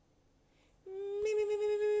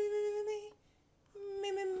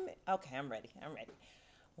Okay, I'm ready.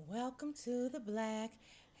 Welcome to the Black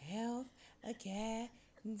Health Academy.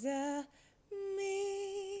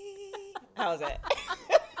 How was that?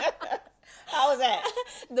 How was that?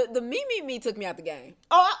 The me took me out the game.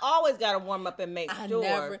 Oh, I always got to warm up and make sure. I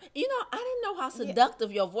didn't know how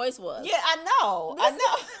seductive your voice was. Yeah, I know.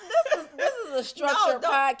 This is a structured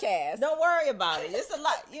podcast. Don't worry about it. It's a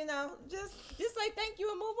lot, just say thank you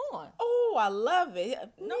and move on. Oh, I love it.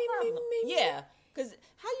 No problem. Yeah, because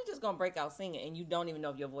how you just going to break out singing and you don't even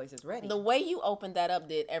know if your voice is ready? The way you opened that up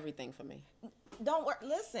did everything for me. Don't worry.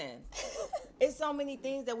 Listen, it's so many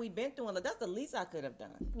things that we've been through, and that's the least I could have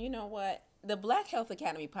done. You know what? The Black Health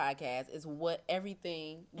Academy podcast is what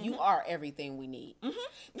everything, you are everything we need.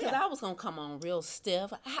 Because I was going to come on real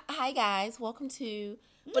stiff. Hi, guys. Welcome to...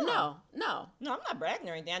 But no. No, I'm not bragging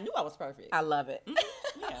or anything. I knew I was perfect. I love it.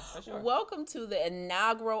 Yeah, for sure. Welcome to the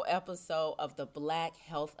inaugural episode of the Black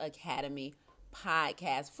Health Academy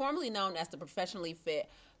podcast, formerly known as the Professionally Fit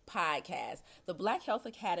podcast. The Black Health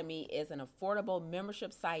Academy is an affordable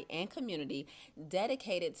membership site and community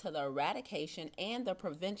dedicated to the eradication and the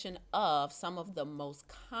prevention of some of the most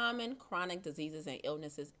common chronic diseases and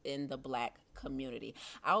illnesses in the Black community.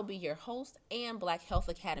 I will be your host and Black Health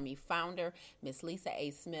Academy founder, Miss Lisa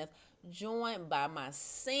A. Smith, joined by my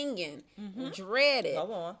singing, dreaded,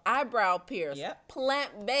 eyebrow pierced,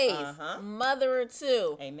 plant-based, mother of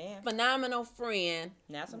two, phenomenal friend,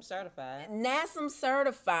 NASM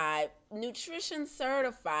certified, nutrition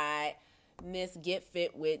certified, Miss Get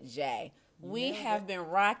Fit with Jay. We have been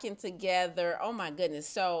rocking together. Oh my goodness.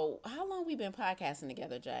 So how long we been podcasting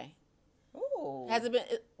together, Jay? Ooh. Has it been,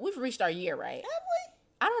 we've reached our year, right? Have we?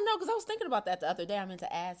 I don't know, because I was thinking about that the other day. I meant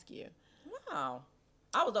to ask you. Wow.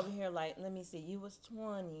 I was over here like, let me see, you was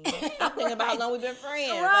 20. I'm thinking about how long we've been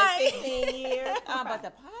friends. Right. Like 15 years. But the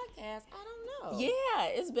podcast, I don't know. Yeah,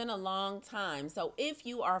 it's been a long time. So if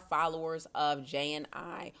you are followers of Jay and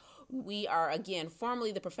I, we are, again,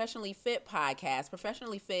 formerly the Professionally Fit podcast.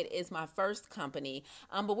 Professionally Fit is my first company,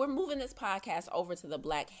 but we're moving this podcast over to the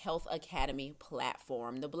Black Health Academy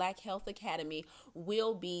platform. The Black Health Academy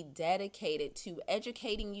will be dedicated to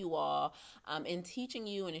educating you all and teaching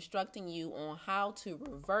you and instructing you on how to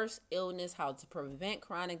reverse illness, how to prevent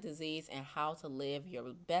chronic disease, and how to live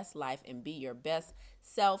your best life and be your best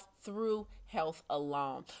self through health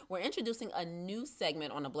alone. We're introducing a new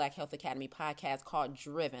segment on the Black Health Academy podcast called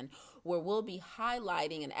Driven, where we'll be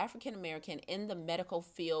highlighting an African American in the medical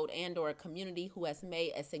field and or a community who has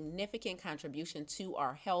made a significant contribution to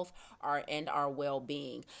our health and our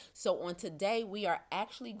well-being. So on today, we are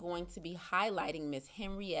actually going to be highlighting Miss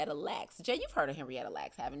Henrietta Lacks. Jay, you've heard of Henrietta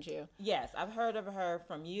Lacks, haven't you? Yes, I've heard of her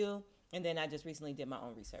from you. And then I just recently did my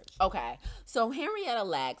own research. Okay. So Henrietta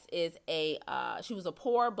Lacks is she was a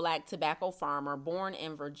poor Black tobacco farmer born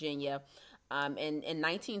in Virginia in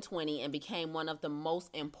 1920 and became one of the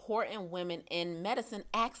most important women in medicine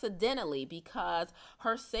accidentally because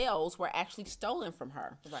her cells were actually stolen from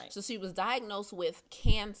her. Right. So she was diagnosed with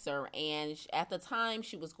cancer, and at the time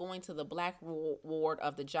she was going to the Black ward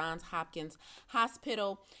of the Johns Hopkins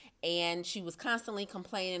Hospital, and she was constantly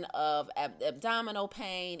complaining of abdominal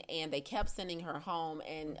pain, and they kept sending her home,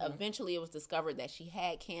 and eventually it was discovered that she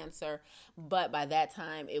had cancer, but by that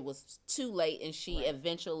time it was too late, and she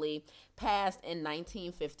eventually passed in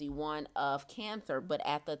 1951 of cancer. But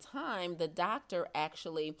at the time, the doctor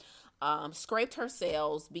actually scraped her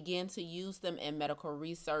cells, began to use them in medical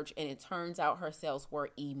research, and it turns out her cells were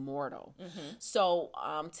immortal. So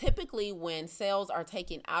typically when cells are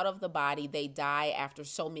taken out of the body, they die after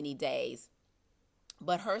so many days.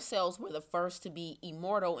 But her cells were the first to be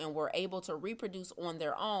immortal and were able to reproduce on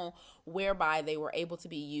their own, whereby they were able to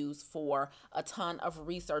be used for a ton of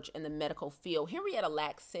research in the medical field. Henrietta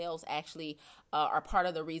Lacks cells actually are part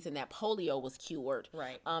of the reason that polio was cured.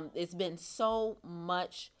 Right. It's been so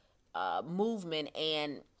much movement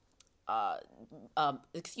and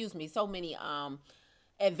so many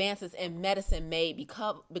advances in medicine made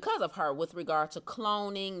because of her with regard to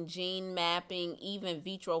cloning, gene mapping, even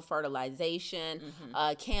vitro fertilization,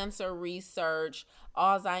 cancer research,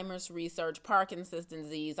 Alzheimer's research, Parkinson's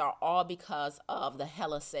disease are all because of the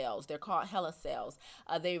HeLa cells. They're called HeLa cells.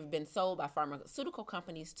 They've been sold by pharmaceutical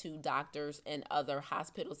companies to doctors and other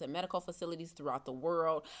hospitals and medical facilities throughout the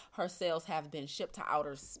world. Her cells have been shipped to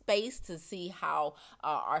outer space to see how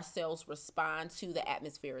our cells respond to the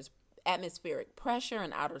atmosphere's atmospheric pressure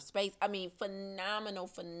and outer space. I mean, phenomenal,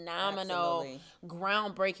 Absolutely.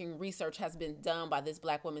 groundbreaking research has been done by this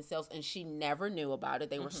black woman's cells, and she never knew about it.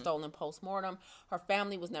 They were stolen post-mortem. Her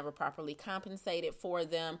family was never properly compensated for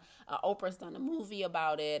them. Oprah's done a movie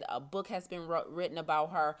about it. A book has been written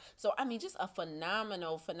about her. So, I mean, just a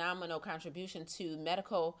phenomenal contribution to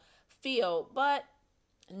medical field, but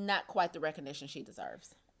not quite the recognition she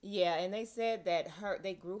deserves. Yeah, and they said that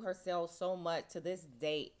they grew her cells so much to this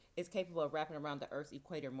date, it's capable of wrapping around the Earth's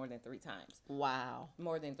equator more than 3 times. Wow.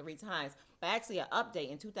 More than 3 times. But actually, an update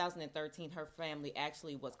in 2013, her family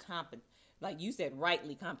actually was like you said,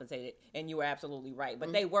 rightly compensated, and you were absolutely right.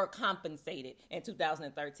 But they were compensated in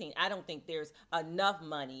 2013. I don't think there's enough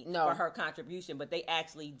money for her contribution, but they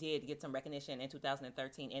actually did get some recognition in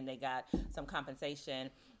 2013, and they got some compensation,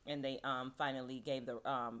 and they finally gave the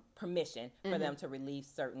permission for them to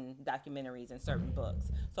release certain documentaries and certain books.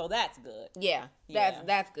 So that's good. Yeah,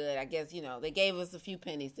 that's good. I guess, they gave us a few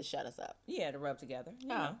pennies to shut us up. Yeah, to rub together.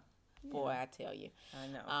 Boy, I tell you. I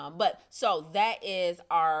know. But so that is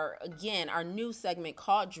our new segment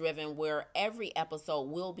called Driven, where every episode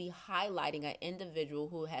will be highlighting an individual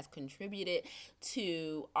who has contributed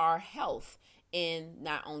to our health in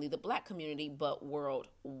not only the black community, but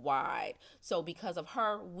worldwide. So because of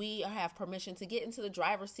her, we have permission to get into the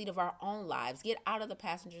driver's seat of our own lives, get out of the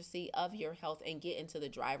passenger seat of your health and get into the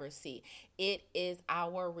driver's seat. It is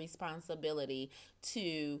our responsibility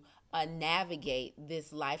to navigate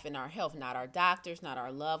this life in our health, not our doctors, not our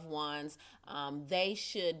loved ones. They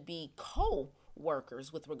should be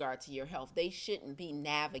co-workers with regard to your health. They shouldn't be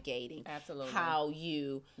navigating how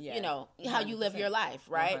you, how you live your life,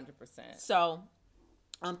 right? 100%. So,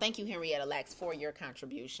 thank you, Henrietta Lacks, for your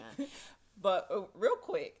contribution. But real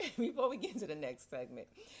quick, before we get into the next segment,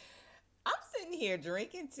 I'm sitting here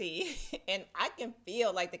drinking tea, and I can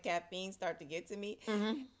feel like the caffeine start to get to me.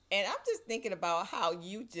 And I'm just thinking about how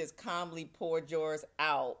you just calmly poured yours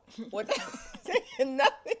out without saying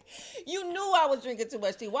nothing. You knew I was drinking too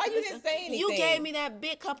much tea. Why you didn't say anything? You gave me that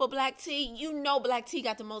big cup of black tea. You know black tea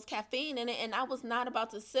got the most caffeine in it, and I was not about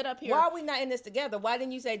to sit up here. Why are we not in this together? Why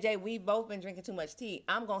didn't you say, Jay, we've both been drinking too much tea.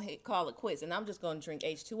 I'm going to call it quits, and I'm just going to drink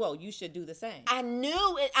H2O. You should do the same. I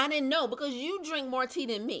knew it. I didn't know because you drink more tea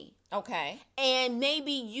than me. Okay. And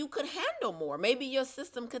maybe you could handle more. Maybe your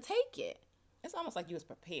system could take it. It's almost like you was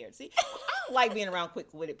prepared. See, I don't like being around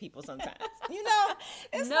quick-witted people sometimes.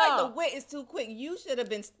 It's like the wit is too quick. You should have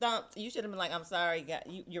been stumped. You should have been like, I'm sorry,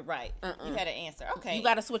 you're right. You had an answer. Okay. You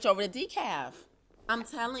got to switch over to decaf. I'm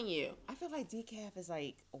telling you. I feel like decaf is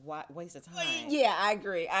like a waste of time. Yeah, I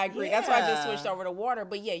agree. Yeah. That's why I just switched over to water.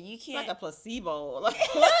 But yeah, you can't. It's like a placebo. Like,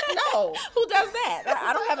 what? No. Who does that?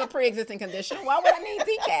 I don't have a pre-existing condition. Why would I need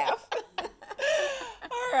decaf?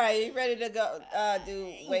 All right, you ready to go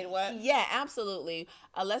do Wait What? Yeah, absolutely.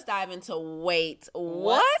 Let's dive into Wait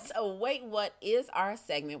What? Wait What is our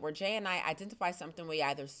segment where Jay and I identify something we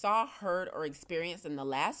either saw, heard, or experienced in the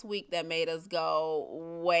last week that made us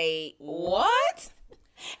go, wait, what?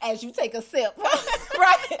 As you take a sip.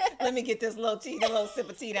 Right. Let me get this little sip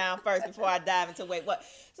of tea down first before I dive into Wait What.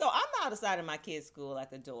 So I'm outside of my kid's school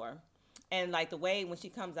at the door. And, like, the way when she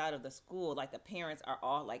comes out of the school, like, the parents are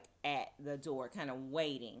all, like, at the door kind of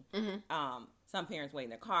waiting. Some parents wait in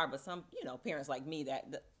their car, but some, parents like me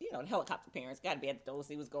the helicopter parents got to be at the door to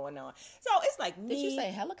see what's going on. So it's like me. Did you say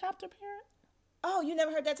helicopter parent? Oh, you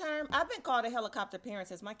never heard that term? I've been called a helicopter parent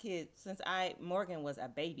since Morgan was a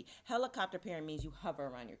baby. Helicopter parent means you hover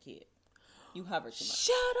around your kid. You hover too much.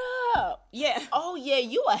 Shut up. Yeah. Oh, yeah,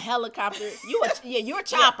 you a helicopter. You're a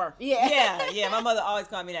chopper. Yeah. My mother always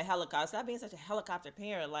called me that helicopter. Stop being such a helicopter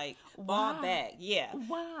parent, like, fall back. Yeah.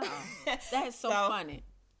 Wow. That is so funny.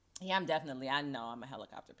 Yeah, I know I'm a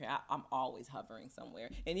helicopter parent. I'm always hovering somewhere.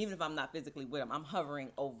 And even if I'm not physically with them, I'm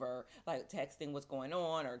hovering over, like, texting what's going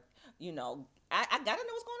on or, I got to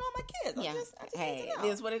know what's going on with my kids. I just hey, it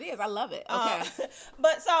is what it is. I love it. Okay.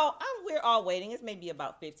 But so we're all waiting. It's maybe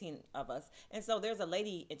about 15 of us. And so there's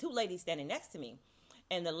two ladies standing next to me.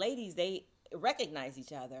 And the ladies, they recognize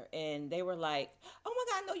each other. And they were like, oh,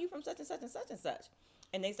 my God, I know you from such and such and such and such.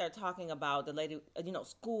 And they started talking about the lady,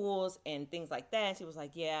 schools and things like that. And she was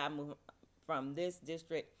like, yeah, I moved from this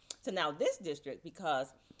district to now this district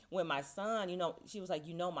because when my son, she was like,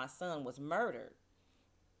 my son was murdered.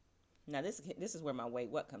 Now, this is where my wait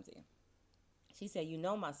what comes in. She said,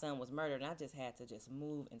 my son was murdered, and I just had to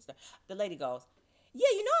move and stuff. The lady goes, yeah,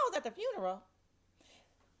 I was at the funeral.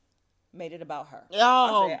 Made it about her.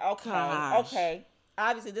 Oh, I said, gosh. Okay.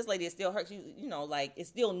 Obviously, this lady is still hurt. She, it's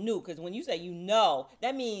still new, because when you say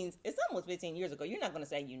that means if something was 15 years ago, you're not going to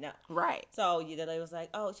say Right. So the lady was like,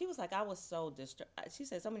 she was like, I was so distraught. She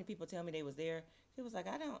said, so many people tell me they was there. She was like,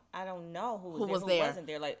 I don't know who was there, there. Who wasn't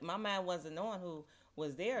there. Like, my mind wasn't on who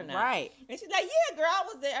was there or not. Right. And she's like, yeah, girl, I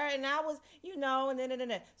was there, and I was, and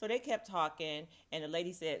then. So they kept talking, and the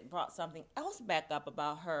lady brought something else back up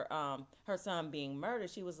about her son being murdered.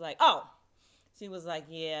 She was like,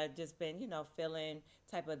 yeah, just been, feeling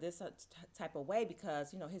type of way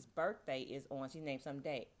because, his birthday is on. She named some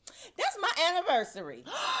date. That's my anniversary.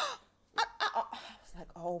 I was like,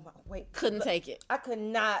 oh my, wait. Couldn't take it. I could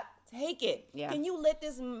not take it. Yeah. Can you let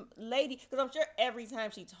this lady, because I'm sure every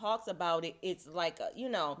time she talks about it, it's like,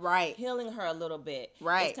 right, healing her a little bit.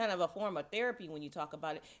 Right. It's kind of a form of therapy when you talk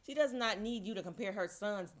about it. She does not need you to compare her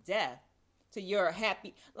son's death to your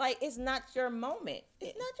happy, like, it's not your moment.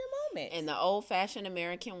 It's not your moment. In the old-fashioned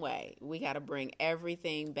American way, we got to bring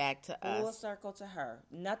everything back to us. Full circle to her.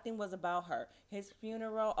 Nothing was about her. His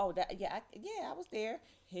funeral, I was there.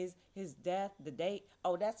 His death, the date,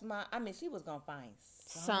 she was going to find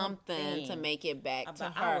something to make it back to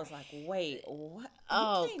her. I was like, wait, what?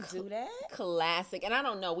 You can't do that? Classic. And I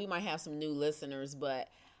don't know, we might have some new listeners, but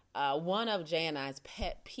one of Jay and I's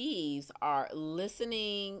pet peeves are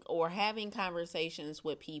listening or having conversations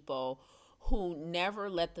with people who never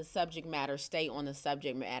let the subject matter stay on the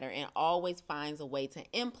subject matter and always finds a way to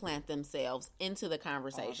implant themselves into the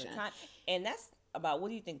conversation. All the time. And that's about, what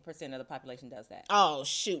do you think percent of the population does that? Oh,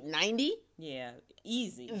 shoot, 90? Yeah,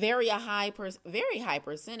 easy. Very high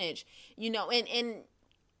percentage, and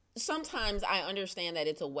sometimes I understand that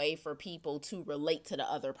it's a way for people to relate to the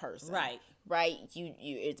other person. Right. You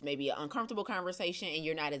it's maybe an uncomfortable conversation and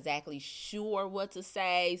you're not exactly sure what to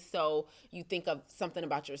say. So you think of something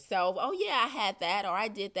about yourself. Oh yeah, I had that, or I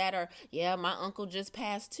did that, or yeah, my uncle just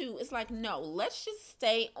passed too. It's like, no, let's just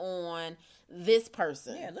stay on this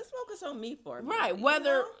person. Yeah, let's focus on me for a minute. Right.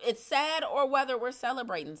 Whether it's sad or whether we're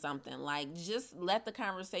celebrating something, like, just let the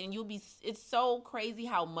conversation, it's so crazy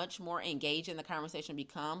how much more engaging the conversation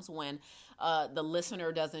becomes when the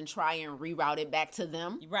listener doesn't try and reroute it back to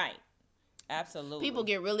them. Right. Absolutely. People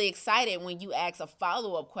get really excited when you ask a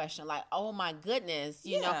follow-up question like, oh my goodness,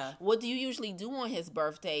 you know, what do you usually do on his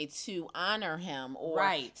birthday to honor him? Or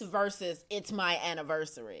versus it's my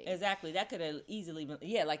anniversary. Exactly. That could have easily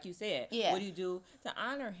been, like you said. Yeah. What do you do to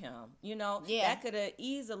honor him? That could have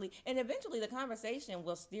easily, and eventually the conversation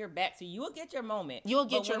will steer back to you. You'll get your moment. You'll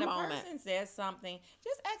get your moment. When a person says something,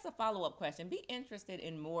 just ask a follow-up question. Be interested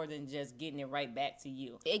in more than just getting it right back to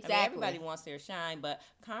you. Exactly. Everybody wants their shine, but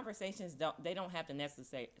conversations don't have to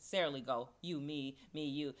necessarily go you, me,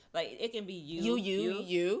 you. Like, it can be you,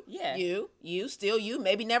 you, still you,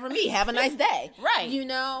 maybe never me. Have a nice day. Right.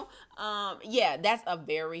 That's a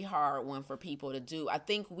very hard one for people to do. I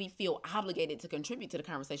think we feel obligated to contribute to the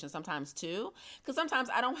conversation sometimes too, because sometimes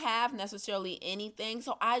I don't have necessarily anything,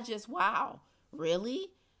 so I just, wow, really?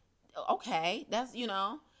 Okay, that's,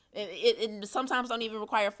 It sometimes don't even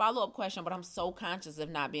require a follow-up question, but I'm so conscious of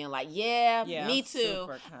not being like, me too.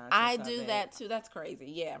 I do that too. That's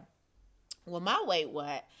crazy. Yeah. Well, my weight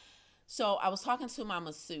what? So I was talking to my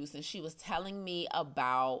masseuse, and she was telling me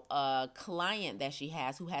about a client that she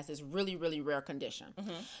has who has this really, really rare condition.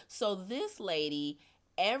 Mm-hmm. So this lady,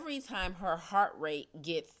 every time her heart rate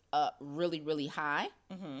gets up really, really high,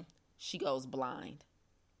 she goes blind.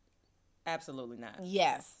 Absolutely not.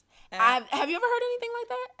 Yes. Have you ever heard anything like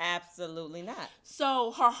that? Absolutely not.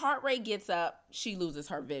 So her heart rate gets up, she loses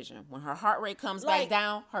her vision. When her heart rate comes back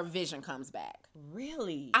down, her vision comes back.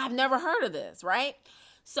 Really? I've never heard of this, right?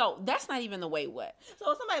 So that's not even the way what.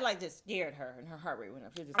 So if somebody just scared her and her heart rate went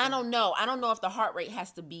up. I don't know. I don't know if the heart rate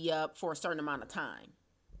has to be up for a certain amount of time.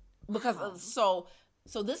 Because so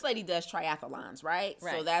this lady does triathlons, right?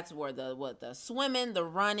 So that's where the swimming, the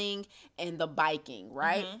running, and the biking,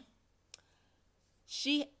 right? Mm-hmm.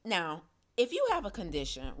 Now, if you have a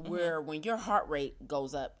condition where when your heart rate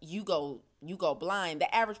goes up, you go blind,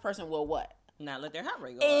 the average person will what? Not let their heart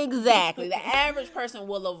rate go up. Exactly. The average person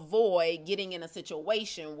will avoid getting in a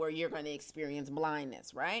situation where you're going to experience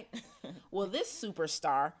blindness, right? Well, this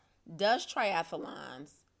superstar does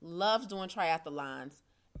triathlons, loves doing triathlons,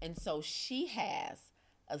 and so she has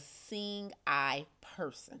a seeing eye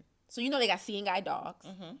person. So they got seeing eye dogs.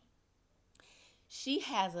 Mm-hmm. She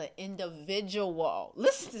has an individual,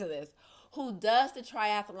 listen to this, who does the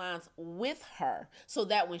triathlons with her so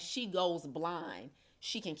that when she goes blind,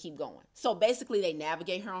 she can keep going. So basically they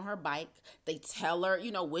navigate her on her bike. They tell her,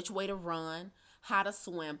 which way to run, how to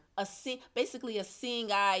swim. Basically a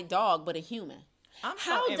seeing eye dog, but a human.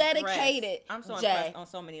 How dedicated, I'm so impressed on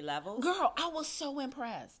so many levels. Girl, I was so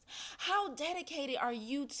impressed. How dedicated are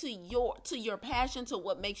you to your passion, to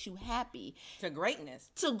what makes you happy? To greatness.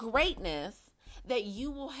 That you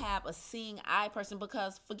will have a seeing eye person,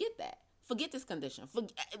 because forget Forget this condition.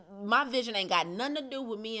 My vision ain't got nothing to do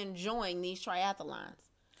with me enjoying these triathlons.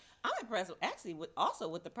 I'm impressed, actually, with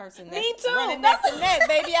the person Me that's too. running next to neck.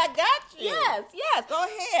 Baby, I got you. Yes. Go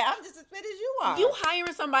ahead. I'm just as fit as you are. You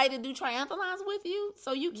hiring somebody to do triathlons with you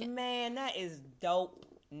so you can. Man, that is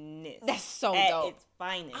dopeness. That's so at dope. its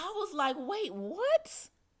finest. I was like, wait, what?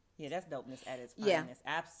 Yeah, that's dopeness at its Yeah. finest.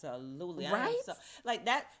 Absolutely. Right? Like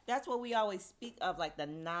that's what we always speak of, like the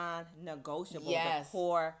non-negotiable, Yes. the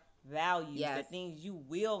core values, Yes. the things you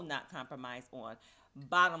will not compromise on.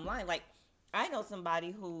 Bottom line, like I know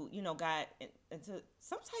somebody who, got into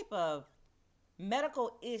some type of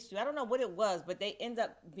medical issue. I don't know what it was, but they end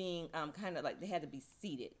up being kind of like they had to be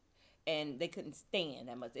seated and they couldn't stand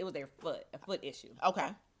that much. It was a foot issue. Okay.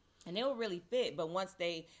 And they were really fit, but once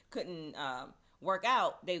they couldn't work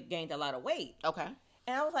out, they gained a lot of weight. Okay.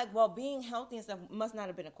 And I was like, well, being healthy and stuff must not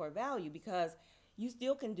have been a core value, because you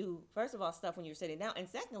still can do, first of all, stuff when you're sitting down. And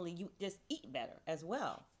secondly, you just eat better as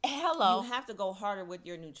well. Hello. You have to go harder with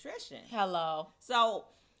your nutrition. Hello. So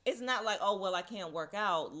it's not like, oh, well, I can't work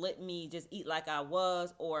out. Let me just eat like I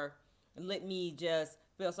was, or let me just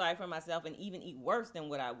feel sorry for myself and even eat worse than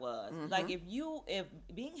what I was. Mm-hmm. Like if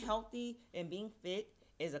being healthy and being fit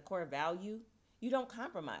is a core value, you don't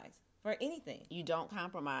compromise for anything. You don't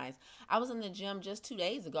compromise. I was in the gym just 2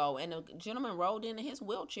 days ago, and a gentleman rolled into his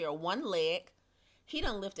wheelchair, one leg. He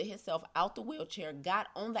done lifted himself out the wheelchair, got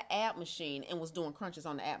on the ab machine, and was doing crunches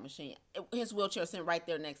on the ab machine. His wheelchair sitting right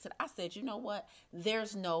there next to it. I said, you know what?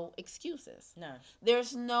 There's no excuses. No.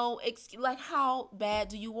 There's no excuse. Like, how bad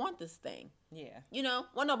do you want this thing? Yeah.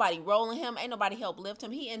 Wasn't nobody rolling him. Ain't nobody help lift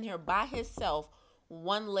him. He in here by himself,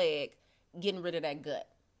 one leg, getting rid of that gut.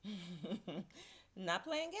 Not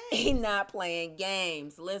playing games. He not playing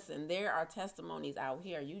games. Listen, there are testimonies out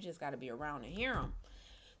here. You just got to be around and hear them.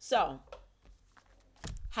 So,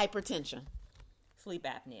 hypertension, Sleep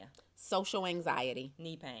apnea, social anxiety,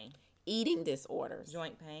 knee pain, eating disorders,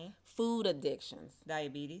 joint pain, food addictions,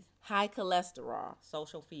 diabetes, high cholesterol,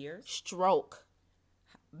 social fears, stroke,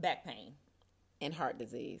 back pain. and heart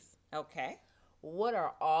disease. Okay. What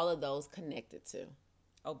are all of those connected to?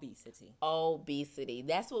 Obesity. Obesity.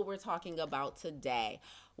 That's what we're talking about today.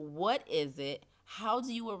 What is it? How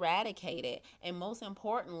do you eradicate it? And most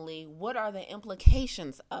importantly, what are the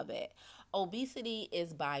implications of it? Obesity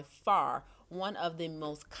is by far one of the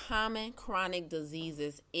most common chronic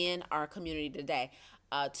diseases in our community today.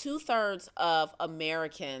 2/3 of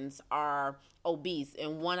Americans are obese,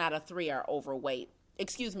 and 1 out of 3 are overweight.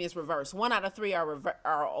 Excuse me, it's reversed. 1 out of 3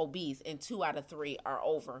 are obese, and 2 out of 3 are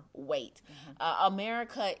overweight.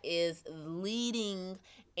 America is leading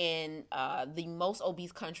in the most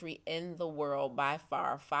obese country in the world by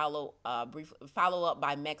far. Follow up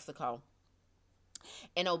by Mexico.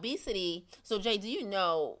 And obesity. So, Jay,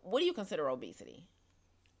 what do you consider obesity?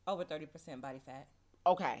 Over 30% body fat.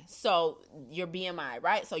 Okay, so your BMI,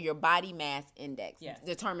 right? So your body mass index Yes.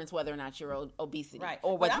 determines whether or not you're obesity, Right.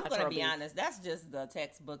 or But whether I'm or not going you're to be obese. honest. That's just the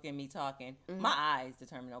textbook in me talking. Mm-hmm. My eyes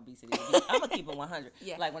determine obesity. I'm going to keep it 100.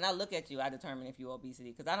 Yeah. Like when I look at you, I determine if you're obesity,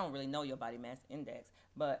 because I don't really know your body mass index,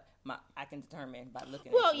 but I can determine by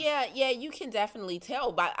looking Well, at you. yeah, you can definitely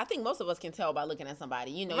tell I think most of us can tell by looking at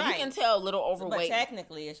somebody. You Right. can tell a little But overweight.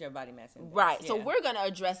 technically, it's your body mass index. Right. So Yeah. we're going to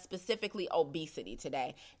address specifically obesity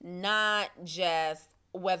today, not just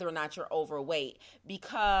whether or not you're overweight,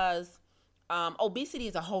 because obesity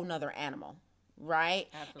is a whole nother animal, right?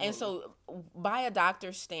 Absolutely. And so by a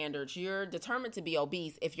doctor's standards, you're determined to be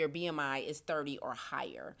obese if your BMI is 30 or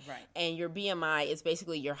higher. Right. And your BMI is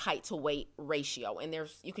basically your height to weight ratio. And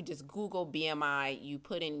you could just Google BMI, you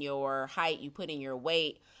put in your height, you put in your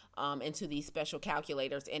weight, into these special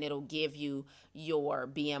calculators, and it'll give you your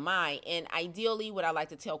BMI. And ideally, what I like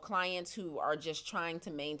to tell clients who are just trying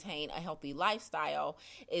to maintain a healthy lifestyle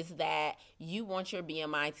is that you want your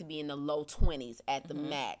BMI to be in the low 20s at the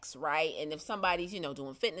max, right? And if somebody's,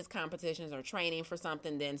 doing fitness competitions or training for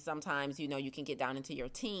something, then sometimes, you can get down into your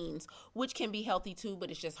teens, which can be healthy too,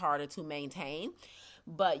 but it's just harder to maintain.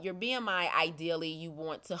 But your BMI, ideally, you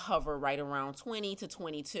want to hover right around 20 to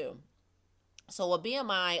 22. So a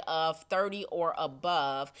BMI of 30 or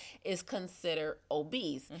above is considered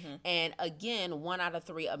obese. And again, 1 out of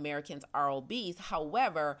 3 Americans are obese.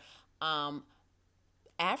 However,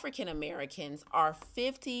 African Americans are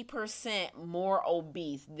 50% more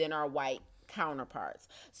obese than our white counterparts.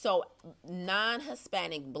 So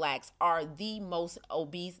non-Hispanic blacks are the most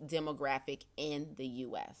obese demographic in the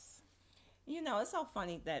U.S. It's so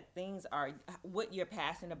funny that things are, what you're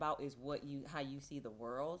passionate about is how you see the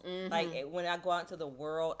world. Mm-hmm. Like when I go out into the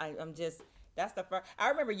world, I'm just, that's the first, I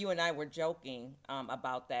remember you and I were joking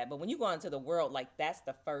about that, but when you go out into the world, like that's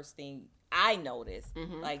the first thing I notice,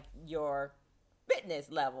 like your fitness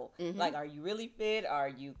level. Like, are you really fit? Are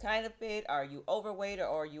you kind of fit? Are you overweight or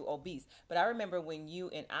are you obese? But I remember when you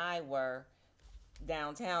and I were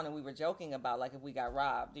downtown and we were joking about like if we got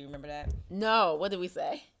robbed. Do you remember that? No, what did we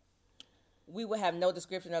say? We would have no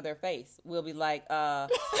description of their face. We'll be like,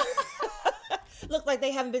 looks like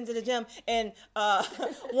they haven't been to the gym in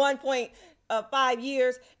 1.5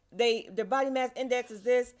 years. Their body mass index is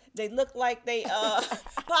this. They look like they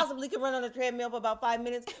possibly could run on a treadmill for about 5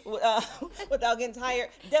 minutes without getting tired.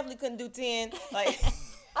 Definitely couldn't do 10. Like,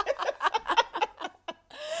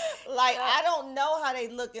 like I don't know how they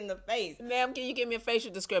look in the face. Ma'am, can you give me a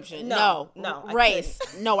facial description? No. Race?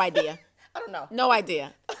 No idea. I don't know. No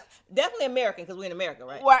idea. Definitely American because we're in America,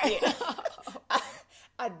 right? Right. Yeah.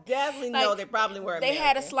 I definitely know they probably were American. They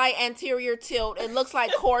had a slight anterior tilt. It looks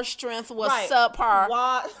like core strength was subpar.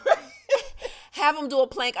 Have them do a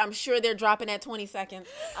plank. I'm sure they're dropping at 20 seconds.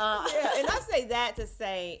 Yeah, and I say that to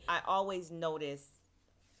say I always notice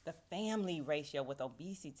the family ratio with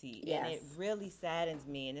obesity. Yes. And it really saddens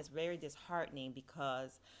me, and it's very disheartening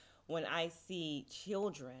because when I see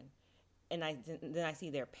children and then I see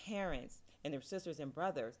their parents and their sisters and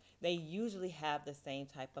brothers, they usually have the same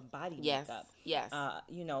type of body makeup. Yes.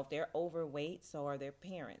 If they're overweight, so are their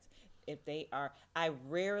parents. If they are, I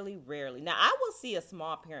rarely, now I will see a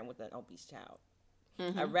small parent with an obese child.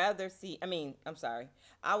 I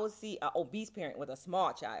will see an obese parent with a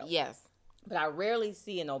small child. Yes. But I rarely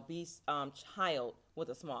see an obese child with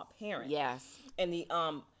a small parent. Yes. And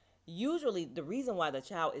usually the reason why the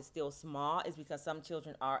child is still small is because some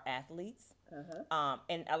children are athletes.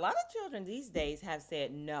 And a lot of children these days have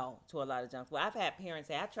said no to a lot of junk food. I've had parents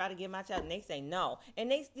say, I try to get my child, and they say no.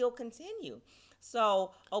 And they still continue.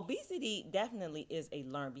 So obesity definitely is a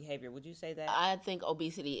learned behavior. Would you say that? I think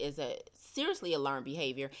obesity is seriously a learned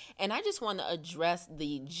behavior. And I just want to address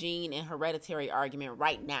the gene and hereditary argument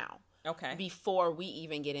right now. Okay. Before we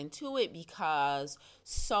even get into it, because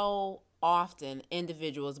so often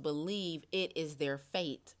individuals believe it is their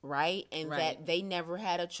fate, right? And that they never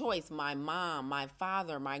had a choice. My mom, my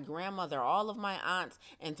father, my grandmother, all of my aunts,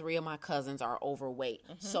 and 3 of my cousins are overweight.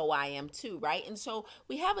 So I am too, right? And so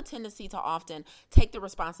we have a tendency to often take the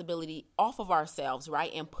responsibility off of ourselves,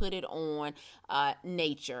 right? And put it on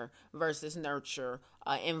nature versus nurture,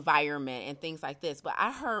 environment, and things like this. But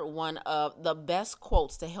I heard one of the best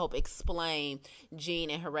quotes to help explain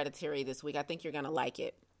gene and hereditary this week. I think you're going to like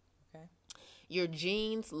it. Okay. Your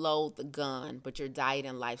genes load the gun, but your diet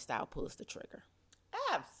and lifestyle pulls the trigger.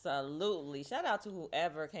 Absolutely. Shout out to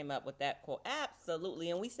whoever came up with that quote.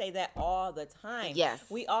 Absolutely. And we say that all the time. Yes.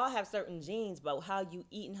 We all have certain genes, but how you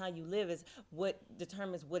eat and how you live is what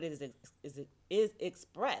determines what is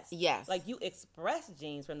expressed. Yes. Like you express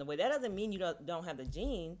genes from the way. That doesn't mean you don't have the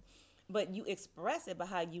gene, but you express it by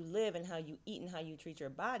how you live and how you eat and how you treat your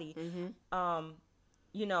body.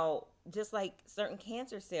 Just like certain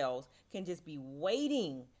cancer cells can just be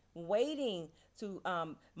waiting to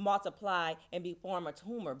multiply and form a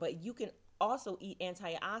tumor, but you can also eat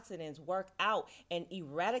antioxidants, work out, and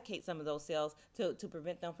eradicate some of those cells to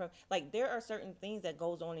prevent them from, like, there are certain things that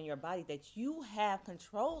goes on in your body that you have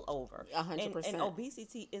control over. 100%. And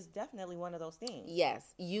obesity is definitely one of those things.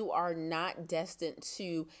 Yes, you are not destined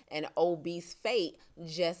to an obese fate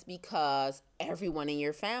just because everyone in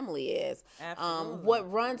your family is. Absolutely.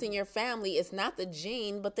 What runs in your family is not the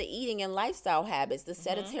gene, but the eating and lifestyle habits, the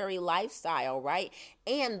sedentary lifestyle, right?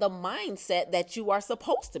 And the mindset that you are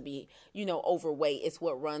supposed to be, overweight is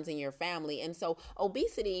what runs in your family. And so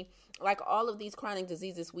obesity, like all of these chronic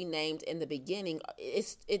diseases we named in the beginning, a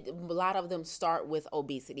lot of them start with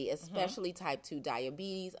obesity, especially type 2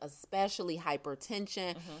 diabetes, especially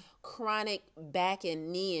hypertension, chronic back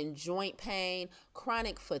and knee and joint pain,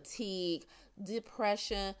 chronic fatigue,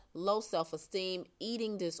 depression, low self-esteem,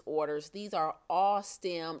 eating disorders. These are all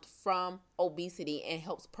stemmed from obesity and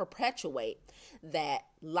helps perpetuate that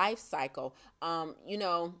life cycle.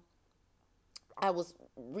 I was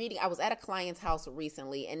at a client's house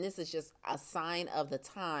recently, and this is just a sign of the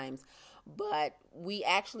times, but we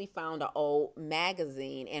actually found an old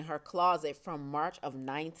magazine in her closet from March of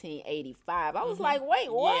 1985. I was like,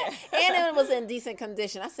 wait, what? Yeah. And it was in decent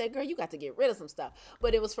condition. I said, girl, you got to get rid of some stuff.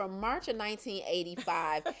 But it was from March of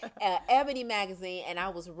 1985, Ebony magazine, and I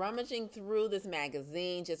was rummaging through this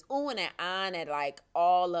magazine, just oohing and ahhing at like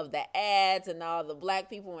all of the ads and all the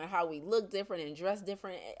black people and how we look different and dress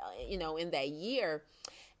different, in that year.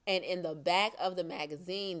 And in the back of the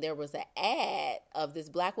magazine, there was an ad of this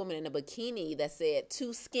black woman in a bikini that said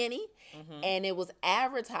too skinny. And it was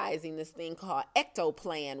advertising this thing called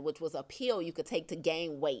Ectoplan, which was a pill you could take to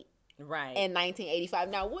gain weight. Right. in 1985.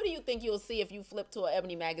 Now, what do you think you'll see if you flip to an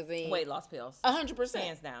Ebony magazine? Weight loss pills. 100%.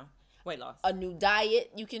 Hands down. Weight loss. A new diet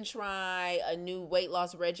you can try, a new weight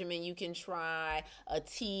loss regimen you can try, a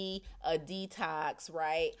detox,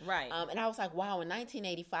 right? Right. And I was like, wow, in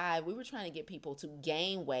 1985, we were trying to get people to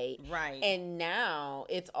gain weight. Right. And now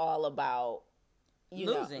it's all about,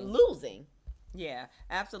 losing. Yeah,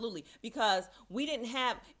 absolutely. Because we didn't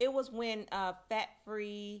have, it was when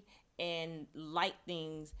fat-free and light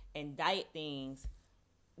things and diet things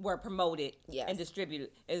were promoted and distributed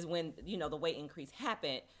is when, the weight increase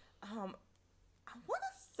happened. I want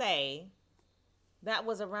to say that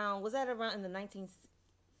was around in the 1980s?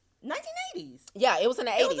 Yeah, it was in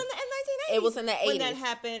the 80s. It was in the 1980s. It was in the 80s. When that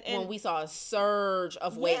happened. And when we saw a surge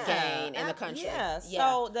of weight gain in the country. Yeah.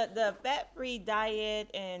 So the fat-free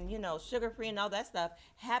diet and, sugar-free and all that stuff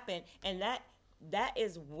happened. And that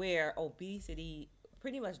is where obesity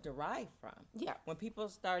pretty much derived from. Yeah. When people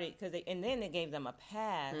started, and then they gave them a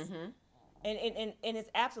pass. Mm-hmm. And it's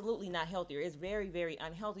absolutely not healthier. It's very, very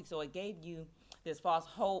unhealthy. So it gave you this false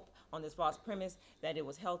hope on this false premise that it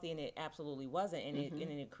was healthy, and it absolutely wasn't. And and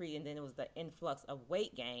then it was the influx of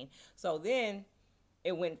weight gain. So then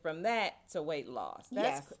it went from that to weight loss.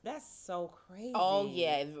 That's so crazy. Oh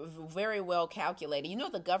yeah, very well calculated.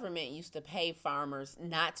 The government used to pay farmers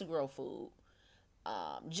not to grow food,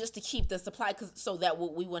 just to keep the supply, so that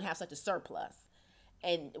we wouldn't have such a surplus.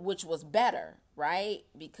 And which was better, right?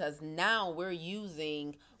 Because now we're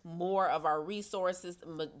using more of our resources.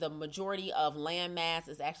 The majority of land mass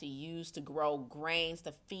is actually used to grow grains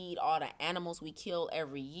to feed all the animals we kill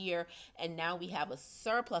every year. And now we have a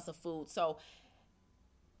surplus of food. So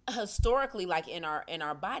historically, like in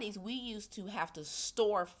our bodies, we used to have to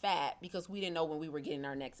store fat because we didn't know when we were getting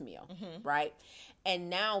our next meal, right? And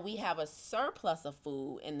now we have a surplus of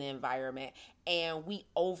food in the environment, and we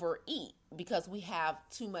overeat because we have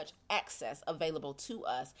too much excess available to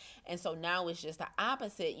us. And so now it's just the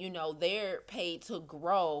opposite. They're paid to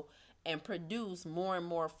grow and produce more and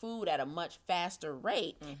more food at a much faster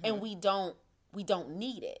rate, and we don't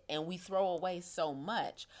need it, and we throw away so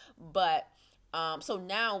much. But so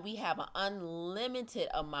now we have an unlimited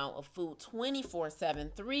amount of food,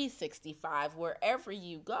 24/7, 365, wherever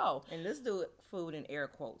you go. And let's do food in air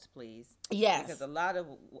quotes, please. Yes. Because a lot of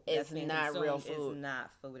it's not real food. It's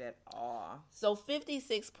not food at all. So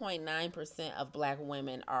 56.9% of Black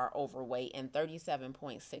women are overweight, and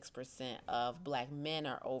 37.6% of Black men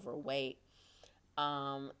are overweight.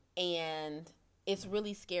 And it's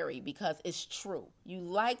really scary because it's true. You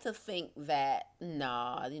like to think that,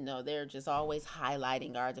 they're just always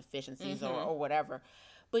highlighting our deficiencies or whatever.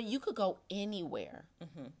 But you could go anywhere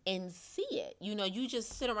and see it. You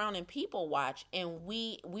just sit around and people watch, and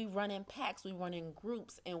we run in packs, we run in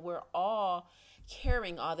groups, and we're all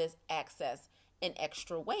carrying all this excess and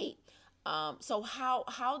extra weight. So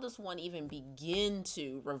how does one even begin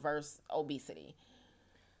to reverse obesity?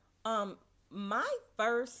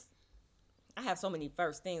 I have so many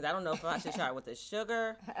first things. I don't know if I should start with the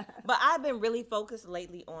sugar, but I've been really focused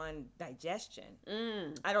lately on digestion.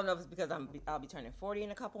 I don't know if it's because I'll be turning 40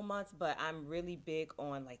 in a couple months, but I'm really big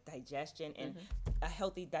on digestion and a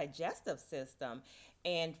healthy digestive system,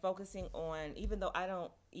 and focusing on, even though I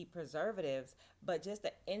don't eat preservatives, but just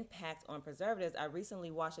the impact on preservatives. I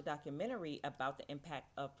recently watched a documentary about the impact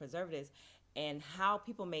of preservatives and how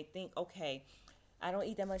people may think, okay, I don't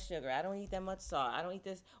eat that much sugar. I don't eat that much salt. I don't eat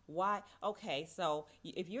this. Why? Okay, so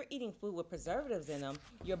if you're eating food with preservatives in them,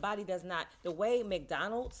 your body does not, the way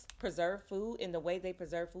McDonald's preserve food and the way they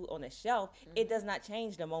preserve food on the shelf, it does not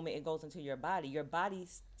change the moment it goes into your body. Your body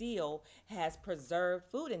still has preserved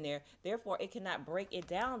food in there. Therefore, it cannot break it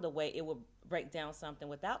down the way it would break down something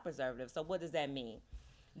without preservatives. So what does that mean?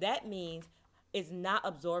 That means it's not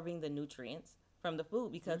absorbing the nutrients from the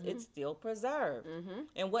food because it's still preserved.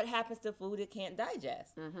 And what happens to food it can't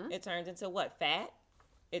digest? It turns into what? Fat?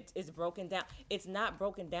 It's broken down. It's not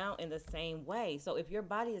broken down in the same way. So if your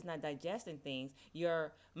body is not digesting things,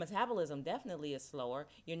 your metabolism definitely is slower.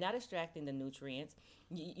 You're not extracting the nutrients.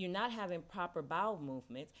 You're not having proper bowel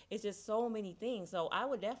movements. It's just so many things. So I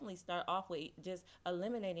would definitely start off with just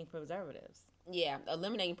eliminating preservatives. Yeah,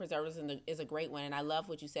 eliminating preservatives is a great one. And I love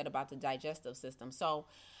what you said about the digestive system. So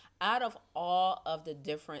out of all of the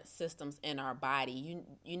different systems in our body,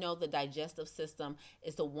 the digestive system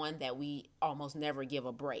is the one that we almost never give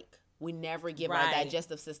a break. We never give our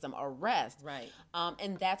digestive system a rest. Right.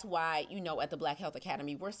 And that's why, at the Black Health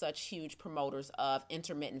Academy, we're such huge promoters of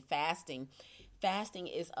intermittent fasting. Fasting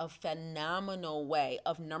is a phenomenal way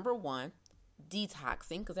of, number one,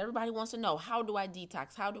 detoxing, because everybody wants to know, how do I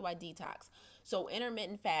detox? How do I detox? So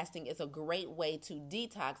intermittent fasting is a great way to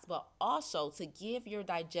detox, but also to give your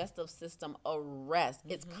digestive system a rest.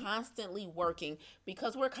 It's constantly working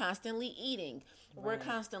because we're constantly eating. Right. We're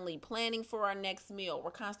constantly planning for our next meal.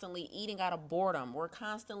 We're constantly eating out of boredom. We're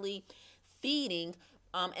constantly feeding.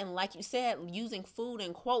 And like you said, using food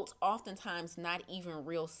in quotes, oftentimes not even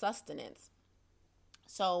real sustenance.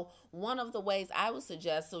 So one of the ways I would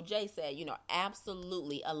suggest, so Jay said,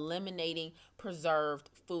 absolutely eliminating preserved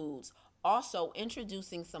foods. Also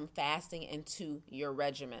introducing some fasting into your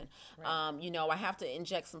regimen. Right. I have to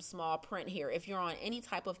inject some small print here. If you're on any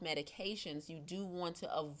type of medications, you do want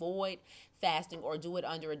to avoid fasting or do it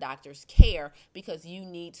under a doctor's care because you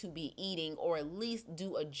need to be eating or at least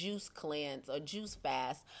do a juice cleanse, a juice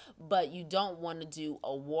fast, but you don't want to do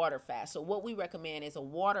a water fast. So what we recommend is a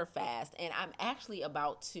water fast, and I'm actually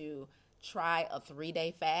about to try a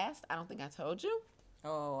 3-day fast. I don't think I told you.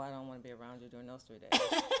 Oh, I don't want to be around you during those 3 days.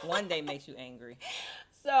 One day makes you angry.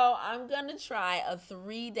 So I'm going to try a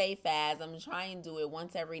 3-day fast. I'm trying to do it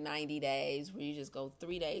once every 90 days where you just go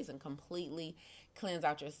 3 days and completely cleanse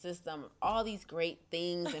out your system. All these great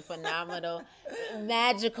things and phenomenal,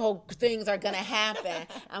 magical things are going to happen.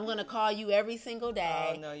 I'm going to call you every single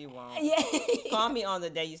day. Oh, no, you won't. Yeah. Call me on the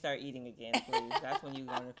day you start eating again, please. That's when you're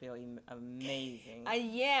going to feel amazing.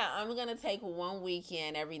 I'm going to take one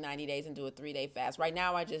weekend every 90 days and do a 3-day fast. Right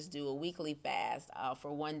now, I just do a weekly fast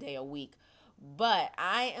for 1 day a week. But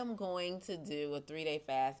I am going to do a 3-day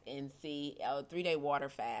fast and see a 3-day water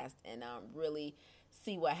fast and really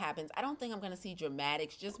see what happens. I don't think I'm going to see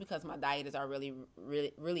dramatics just because my diet is already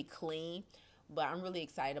really clean. But I'm really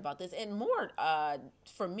excited about this. And more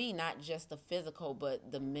for me, not just the physical,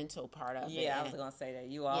 but the mental part of it. Yeah, I was going to say that.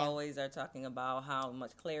 You always are talking about how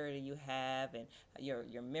much clarity you have and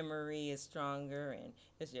your memory is stronger and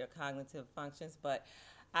just your cognitive functions. But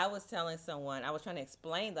I was telling someone, I was trying to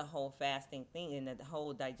explain the whole fasting thing and the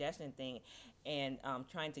whole digestion thing and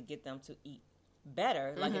trying to get them to eat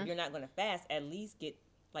better. Like if you're not going to fast, at least get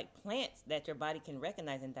like plants that your body can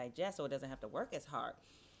recognize and digest so it doesn't have to work as hard.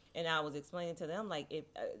 And I was explaining to them like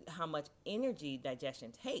how much energy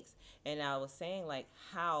digestion takes. And I was saying like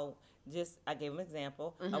how I gave them an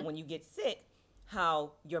example of when you get sick,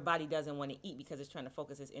 how your body doesn't want to eat because it's trying to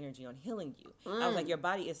focus its energy on healing you. I was like, your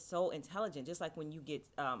body is so intelligent. Just like when you get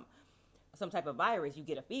some type of virus, you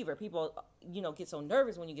get a fever. People, get so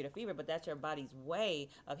nervous when you get a fever, but that's your body's way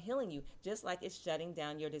of healing you, just like it's shutting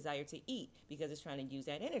down your desire to eat because it's trying to use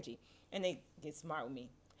that energy. And they get smart with me.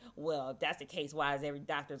 Well, if that's the case, why is every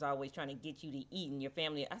doctor's always trying to get you to eat in your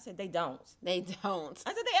family? I said, they don't. They don't.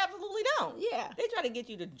 I said, they absolutely don't. Yeah. They try to get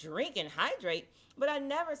you to drink and hydrate, but I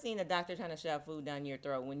never seen a doctor trying to shove food down your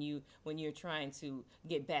throat when you're trying to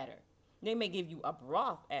get better. They may give you a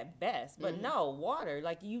broth at best, but no, water.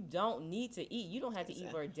 Like, you don't need to eat. You don't have to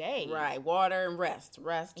eat for a day. Right. Water and rest.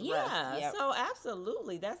 Yeah. Yep. So,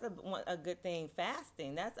 absolutely. That's a good thing,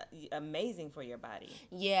 fasting. That's amazing for your body.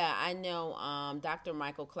 Yeah, I know Dr.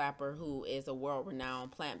 Michael Clapper, who is a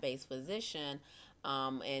world-renowned plant-based physician,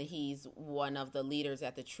 and he's one of the leaders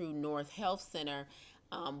at the True North Health Center.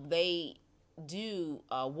 They do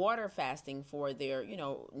water fasting for their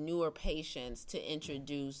newer patients to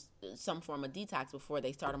introduce some form of detox before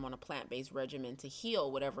they start them on a plant-based regimen to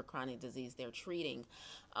heal whatever chronic disease they're treating.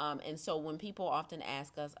 And so when people often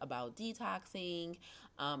ask us about detoxing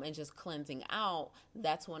and just cleansing out,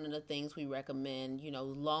 that's one of the things we recommend, as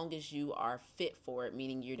long as you are fit for it,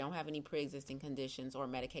 meaning you don't have any pre-existing conditions or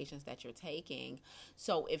medications that you're taking.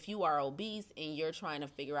 So if you are obese and you're trying to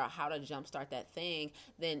figure out how to jumpstart that thing,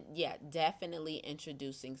 then definitely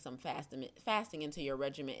introducing some fasting into your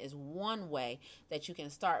regimen is one way that you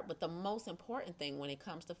can start. But the most important thing when it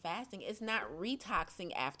comes to fasting is not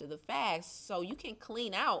retoxing after the fast. So you can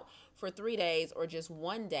clean out for 3 days or just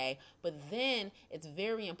 1 day, but then it's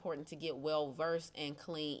very important to get well versed in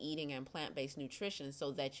clean eating and plant-based nutrition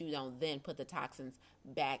so that you don't then put the toxins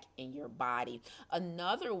back in your body.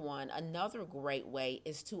 Another great way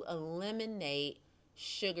is to eliminate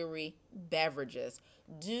sugary beverages.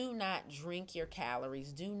 Do not drink your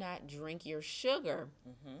calories. Do not drink your sugar.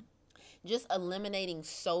 Just eliminating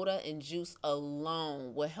soda and juice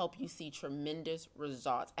alone will help you see tremendous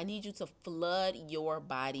results. I need you to flood your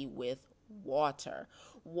body with water.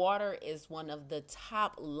 Water is one of the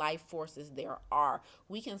top life forces there are.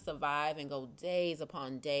 We can survive and go days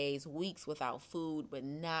upon days, weeks without food, but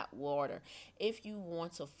not water. If you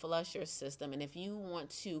want to flush your system and if you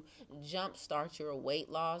want to jumpstart your weight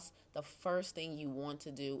loss, the first thing you want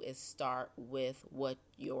to do is start with what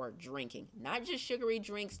you're drinking. Not just sugary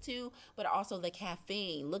drinks too, but also the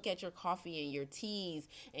caffeine. Look at your coffee and your teas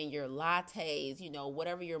and your lattes,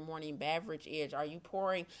 whatever your morning beverage is. Are you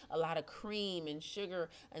pouring a lot of cream and sugar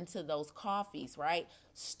into those coffees, right?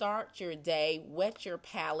 Start your day, wet your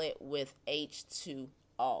palate with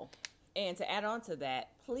H2O. And to add on to that,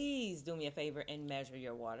 please do me a favor and measure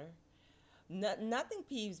your water. Nothing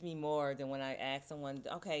peeves me more than when I ask someone,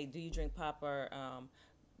 okay, do you drink pop or,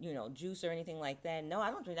 juice or anything like that? No,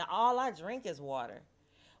 I don't drink that. All I drink is water.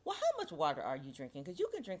 Well, how much water are you drinking? Because you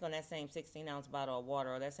can drink on that same 16-ounce bottle of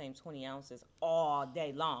water or that same 20 ounces all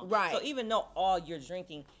day long. Right. So even though all you're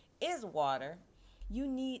drinking is water, you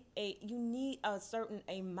need a certain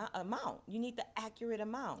amount. You need the accurate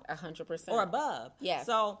amount. 100%. Or above. Yes.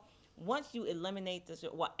 So once you eliminate as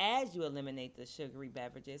you eliminate the sugary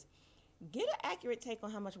beverages, get an accurate take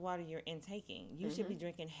on how much water you're intaking. You should be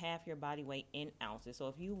drinking half your body weight in ounces. So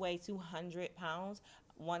if you weigh 200 pounds,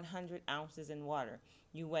 100 ounces in water.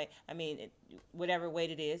 You weigh, whatever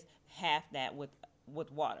weight it is, half that with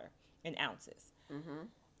water in ounces.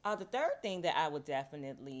 The third thing that I would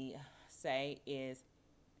definitely say is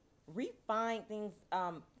refine things,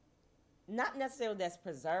 not necessarily that's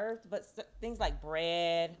preserved, but things like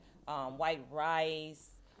bread, white rice,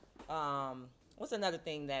 what's another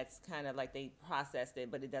thing that's kind of like they processed it,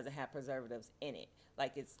 but it doesn't have preservatives in it?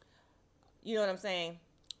 Like it's, you know what I'm saying?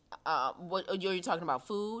 What are you talking about?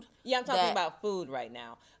 Food? Yeah, I'm talking about food right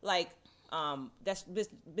now. Like, that's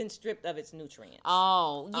been stripped of its nutrients.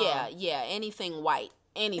 Oh, yeah. Anything white.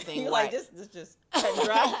 Anything white. Like, this just cut and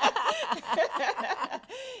dry.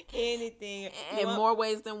 Anything. In more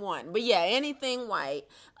ways than one. But yeah, anything white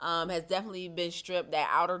has definitely been stripped. That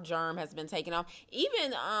outer germ has been taken off.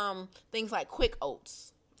 Even things like quick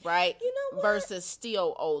oats, right? You know what? Versus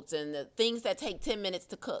steel oats and the things that take 10 minutes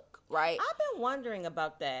to cook, right? I've been wondering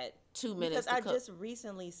about that. 2 minutes because to cook. I just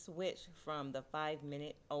recently switched from the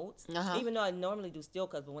 5-minute oats. Even though I normally do steel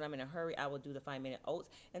cuts, but when I'm in a hurry, I will do the 5-minute oats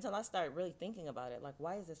until I started really thinking about it. Like,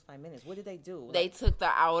 why is this 5 minutes? What did they do? They took the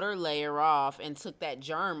outer layer off and took that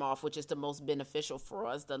germ off, which is the most beneficial for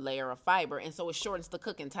us, the layer of fiber. And so it shortens the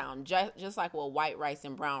cooking time, just like with white rice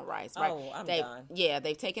and brown rice, right? Oh, I'm done. Yeah,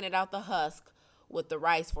 they've taken it out the husk with the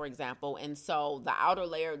rice, for example. And so the outer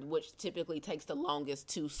layer, which typically takes the longest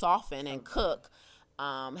to soften and cook,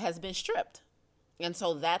 has been stripped. And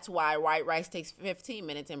so that's why white rice takes 15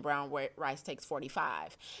 minutes and brown rice takes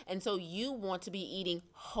 45. And so you want to be eating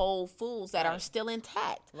whole foods that are still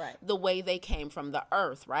intact, the way they came from the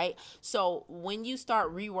earth, right? So when you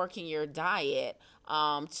start reworking your diet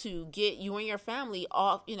to get you and your family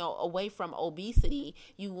off, away from obesity,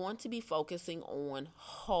 you want to be focusing on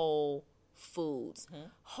whole foods.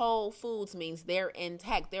 Whole foods means they're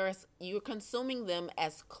intact. You're consuming them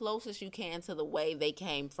as close as you can to the way they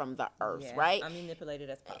came from the earth, right? Unmanipulated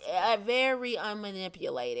as possible. Very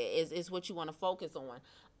unmanipulated is what you want to focus on.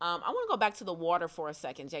 I want to go back to the water for a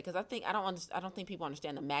second, Jay, because I don't think people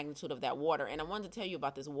understand the magnitude of that water. And I wanted to tell you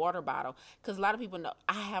about this water bottle because a lot of people know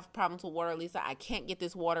I have problems with water, Lisa. I can't get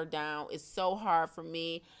this water down. It's so hard for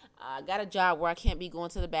me. I got a job where I can't be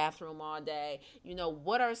going to the bathroom all day.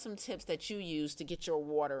 What are some tips that you use to get your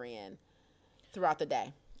water in throughout the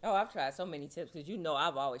day? Oh, I've tried so many tips because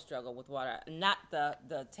I've always struggled with water. Not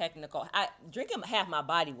the technical. Drinking half my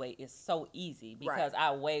body weight is so easy because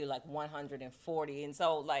I weigh like 140, and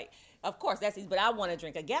so of course that's easy. But I want to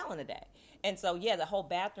drink a gallon a day, and so the whole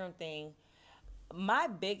bathroom thing. My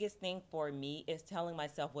biggest thing for me is telling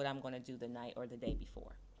myself what I'm going to do the night or the day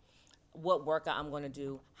before, what workout I'm going to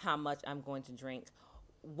do, how much I'm going to drink,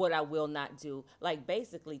 what I will not do. Like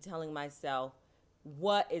basically telling myself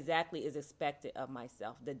what exactly is expected of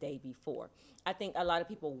myself the day before. I think a lot of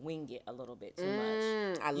people wing it a little bit too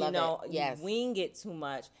much. I love it. Yes. You wing it too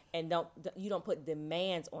much and you don't put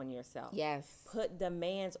demands on yourself. Yes. Put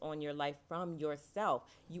demands on your life from yourself.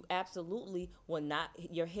 You absolutely will not,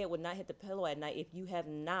 your head would not hit the pillow at night if you have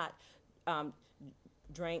not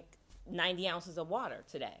drank 90 ounces of water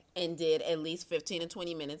today. And did at least 15 to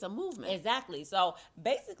 20 minutes of movement. Exactly. So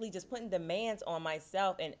basically just putting demands on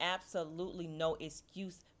myself and absolutely no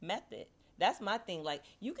excuse method. That's my thing. Like,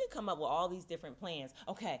 you can come up with all these different plans.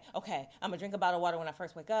 Okay, I'm going to drink a bottle of water when I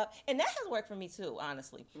first wake up. And that has worked for me too,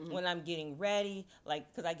 honestly. When I'm getting ready,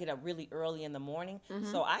 because I get up really early in the morning.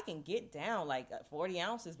 So I can get down 40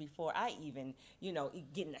 ounces before I even,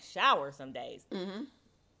 get in the shower some days.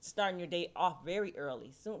 starting your day off very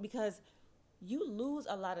early, soon, because you lose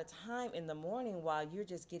a lot of time in the morning while you're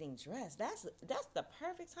just getting dressed. That's the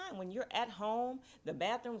perfect time when you're at home, the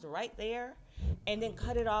bathroom's right there, and then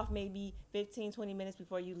cut it off maybe 15, 20 minutes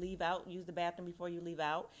before you leave out. Use the bathroom before you leave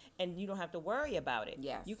out, and you don't have to worry about it.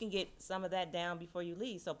 Yes. You can get some of that down before you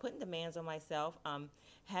leave. So putting demands on myself,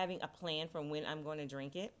 having a plan from when I'm going to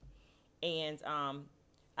drink it, and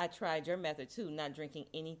I tried your method too, not drinking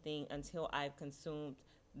anything until I've consumed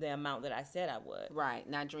the amount that I said I would. Right.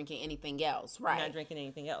 Not drinking anything else. Right. Not drinking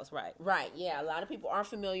anything else. Right. Right. Yeah. A lot of people are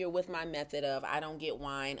familiar with my method of I don't get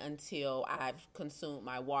wine until I've consumed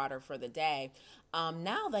my water for the day.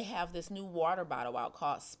 Now they have this new water bottle out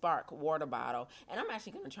called Spark water bottle. And I'm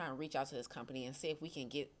actually going to try and reach out to this company and see if we can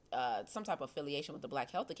get some type of affiliation with the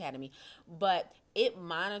Black Health Academy. But it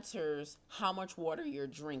monitors how much water you're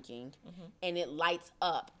drinking, and it lights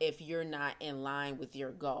up if you're not in line with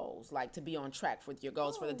your goals, like to be on track with your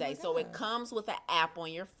goals for the day. So it comes with an app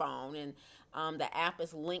on your phone, and the app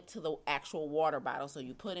is linked to the actual water bottle. So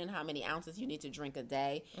you put in how many ounces you need to drink a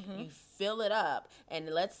day. You fill it up, and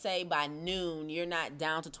let's say by noon you're not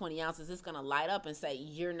down to 20 ounces. It's going to light up and say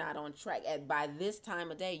you're not on track. And by this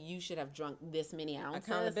time of day, you should have drunk this many ounces.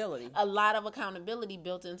 Accountability. A lot of accountability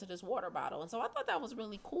built into this water bottle. And so I thought that was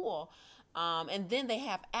really cool. And then they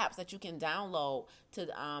have apps that you can download to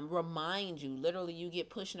remind you. Literally, you get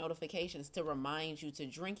push notifications to remind you to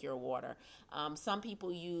drink your water. Some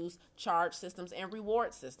people use charge systems and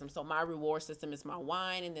reward systems. So my reward system is my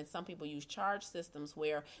wine, and then some people use charge systems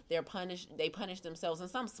where they punish themselves in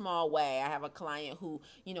some small way. I have a client who,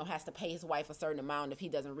 has to pay his wife a certain amount if he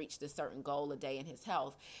doesn't reach this certain goal a day in his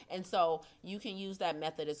health. And so you can use that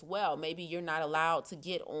method as well. Maybe you're not allowed to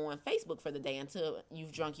get on Facebook for the day until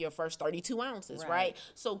you've drunk your first 32 ounces, right?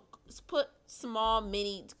 So put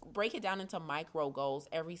break it down into micro goals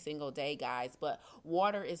every single day, guys. But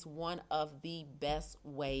water is one of the best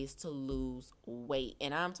ways to lose weight.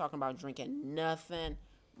 And I'm talking about drinking nothing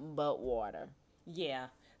but water. Yeah.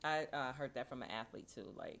 I heard that from an athlete too.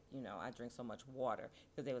 Like, I drink so much water,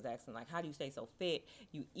 because they was asking, like, how do you stay so fit?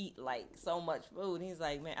 You eat like so much food. And he's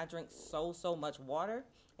like, man, I drink so much water.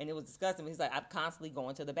 And it was disgusting. He's like, I'm constantly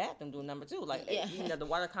going to the bathroom doing number 2. Like, the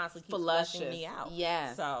water constantly keeps flushing me out.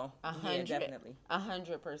 Yes. So, yeah, definitely.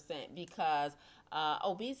 100%. Because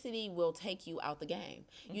obesity will take you out the game.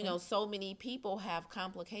 So many people have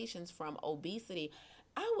complications from obesity.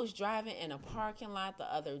 I was driving in a parking lot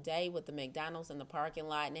the other day with the McDonald's in the parking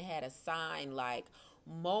lot, and it had a sign like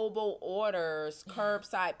mobile orders,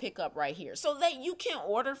 curbside pickup right here. So that you can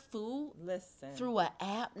order food through an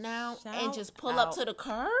app now and just pull up to the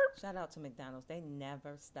curb. Shout out to McDonald's. They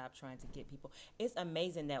never stop trying to get people. It's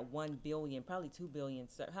amazing that 1 billion, probably 2 billion.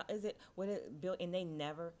 How is it? And they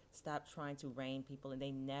never stop trying to rein people, and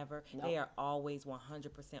they are always 100%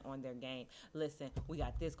 on their game. Listen, we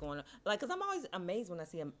got this going on. Like, because I'm always amazed when I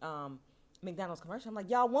see a McDonald's commercial. I'm like,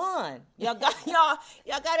 y'all won. Y'all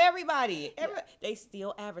got everybody. They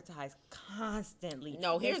still advertise constantly.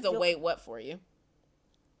 No, here's a wait what for you.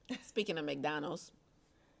 Speaking of McDonald's,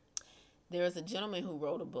 there's a gentleman who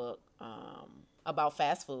wrote a book about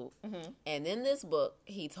fast food. And in this book,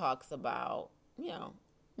 he talks about,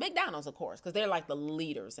 McDonald's, of course, because they're like the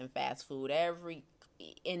leaders in fast food. Every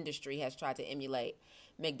industry has tried to emulate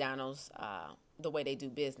McDonald's, the way they do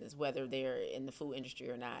business, whether they're in the food industry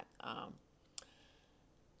or not.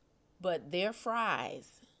 But their fries,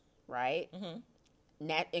 right,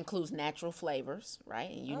 includes natural flavors, right?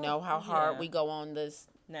 And you know how hard we go on this.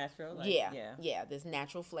 Natural? This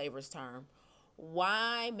natural flavors term.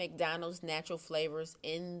 Why McDonald's natural flavors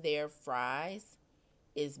in their fries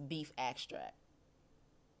is beef extract.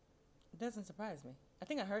 It doesn't surprise me. I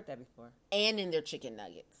think I heard that before. And in their chicken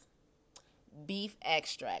nuggets. Beef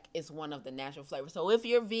extract is one of the natural flavors. So if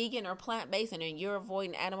you're vegan or plant-based and you're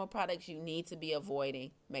avoiding animal products, you need to be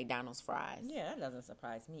avoiding McDonald's fries. Yeah, that doesn't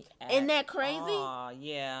surprise me. Isn't that crazy? Oh,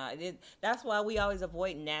 yeah. That's why we always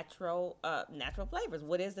avoid natural flavors.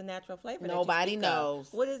 What is the natural flavor? Nobody knows.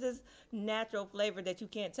 What is this natural flavor that you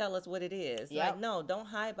can't tell us what it is? Yep. Like, no, don't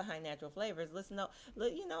hide behind natural flavors. Listen,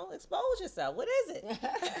 expose yourself. What is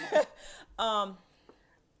it?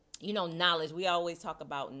 Knowledge. We always talk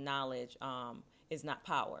about knowledge is not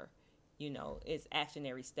power. It's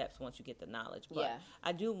actionary steps once you get the knowledge. But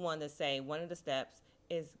I do want to say one of the steps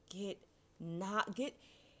is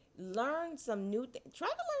learn some new things. Try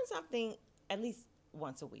to learn something at least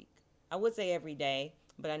once a week. I would say every day.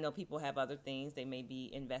 But I know people have other things they may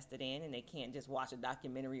be invested in, and they can't just watch a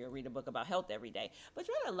documentary or read a book about health every day. But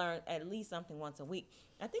try to learn at least something once a week.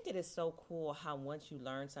 I think it is so cool how once you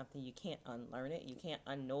learn something, you can't unlearn it, you can't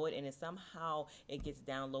unknow it, and it somehow it gets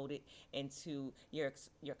downloaded into your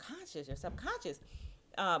conscious, your subconscious.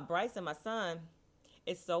 Bryson, my son,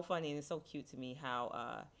 it's so funny and it's so cute to me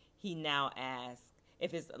how he now asks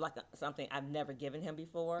if it's like something I've never given him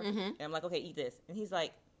before, and I'm like, okay, eat this, and he's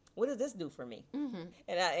like, what does this do for me?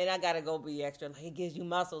 And I gotta go be extra. Like, it gives you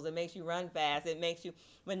muscles. It makes you run fast. It makes you.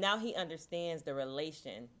 But now he understands the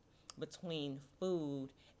relation between food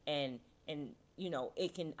and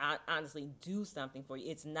it can honestly do something for you.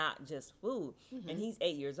 It's not just food. And he's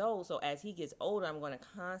 8 years old. So as he gets older, I'm going to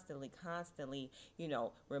constantly,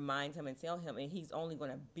 remind him and tell him, and he's only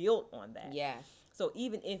going to build on that. Yes. So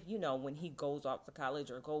even if when he goes off to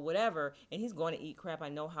college or go whatever, and he's going to eat crap, I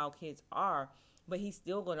know how kids are. But he's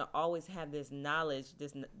still going to always have this knowledge,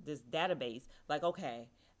 this database. Like, okay,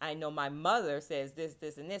 I know my mother says this,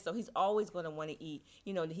 and this. So he's always going to want to eat,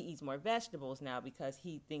 he eats more vegetables now because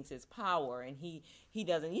he thinks it's power. And he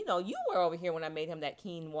doesn't, you were over here when I made him that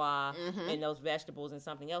quinoa and those vegetables and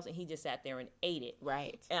something else. And he just sat there and ate it.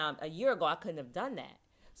 Right. A year ago, I couldn't have done that.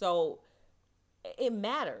 So it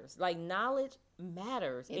matters. Like, knowledge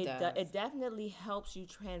matters. It definitely helps you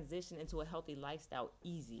transition into a healthy lifestyle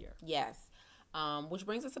easier. Yes. Which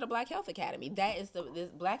brings us to the Black Health Academy.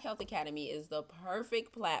 This Black Health Academy is the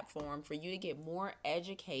perfect platform for you to get more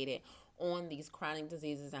educated on these chronic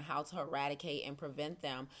diseases and how to eradicate and prevent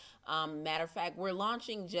them. Matter of fact, we're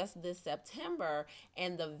launching just this September,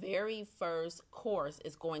 and the very first course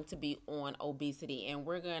is going to be on obesity, and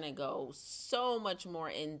we're going to go so much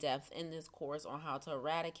more in depth in this course on how to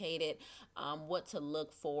eradicate it, what to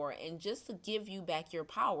look for, and just to give you back your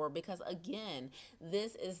power, because again,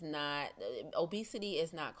 obesity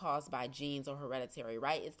is not caused by genes or hereditary,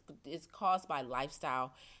 right? It's caused by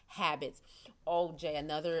lifestyle habits. Oh, Jay,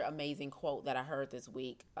 another amazing quote that I heard this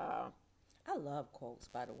week. I love quotes,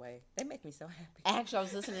 by the way. They make me so happy. Actually, I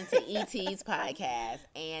was listening to E.T.'s podcast,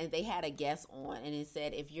 and they had a guest on, and it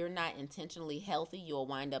said, if you're not intentionally healthy, you'll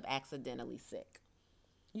wind up accidentally sick.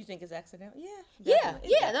 You think it's accidental? Yeah.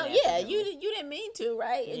 You didn't mean to,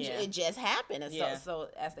 right? It just happened. So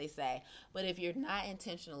as they say. But if you're not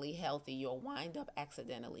intentionally healthy, you'll wind up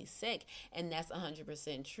accidentally sick, and that's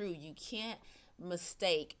 100% true. You can't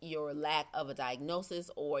mistake your lack of a diagnosis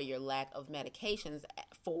or your lack of medications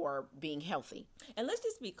for being healthy. And let's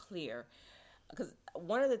just be clear, because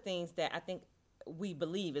one of the things that I think we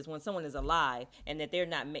believe is when someone is alive and that they're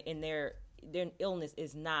not, and their illness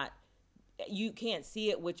is not, you can't see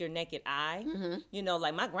it with your naked eye.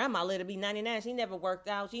 Like my grandma lived to be 99. She never worked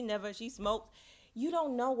out. She smoked. You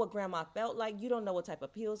don't know what grandma felt like. You don't know what type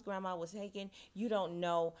of pills grandma was taking. You don't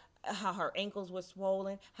know how her ankles were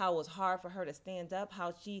swollen, how it was hard for her to stand up,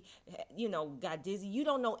 how she, got dizzy. You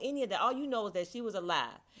don't know any of that. All you know is that she was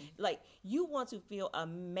alive. Like, you want to feel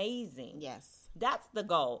amazing. Yes. That's the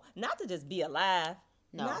goal. Not to just be alive.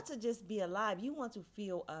 No. Not to just be alive. You want to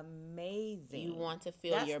feel amazing. You want to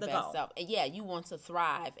feel your best self. Yeah, you want to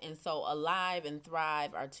thrive. And so alive and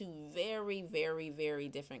thrive are two very, very, very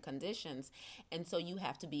different conditions. And so you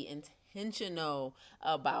have to be intentional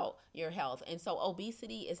about your health. And so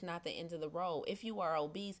obesity is not the end of the road. If you are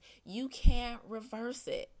obese, you can't reverse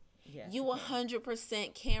it. Yes, you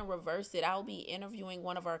 100% can reverse it. I'll be interviewing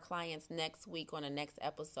one of our clients next week on the next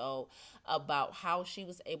episode about how she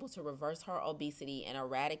was able to reverse her obesity and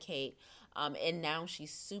eradicate. And now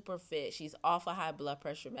she's super fit. She's off a high blood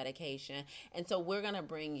pressure medication. And so we're going to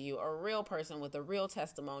bring you a real person with a real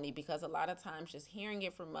testimony, because a lot of times just hearing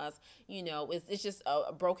it from us, it's just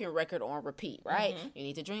a broken record on repeat, right? You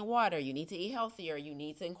need to drink water. You need to eat healthier. You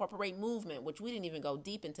need to incorporate movement, which we didn't even go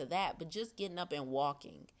deep into that, but just getting up and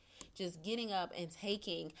walking. Just getting up and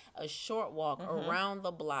taking a short walk around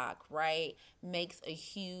the block, right, makes a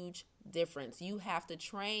huge difference. You have to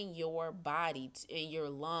train your body and your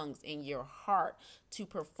lungs and your heart to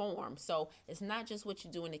perform. So it's not just what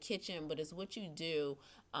you do in the kitchen, but it's what you do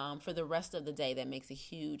for the rest of the day that makes a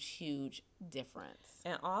huge, huge difference.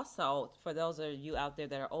 And also, for those of you out there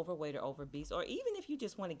that are overweight or obese, or even if you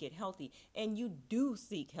just want to get healthy and you do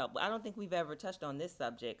seek help, I don't think we've ever touched on this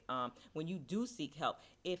subject. When you do seek help,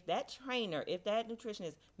 if that trainer, if that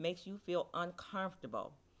nutritionist makes you feel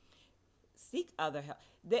uncomfortable, seek other help.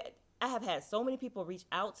 I have had so many people reach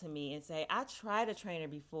out to me and say, I tried a trainer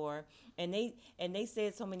before, and they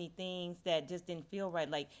said so many things that just didn't feel right.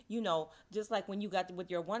 Like, just like when you got with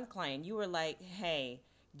your one client, you were like, hey,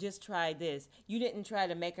 just try this. You didn't try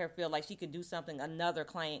to make her feel like she could do something another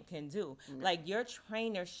client can do. Like, your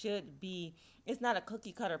trainer should be, it's not a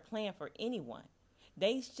cookie cutter plan for anyone.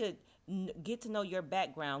 They should get to know your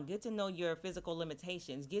background, get to know your physical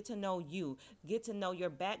limitations, get to know you, get to know your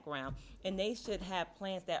background, and they should have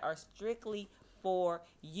plans that are strictly for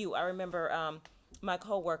you. I remember my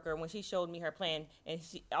coworker, when she showed me her plan, and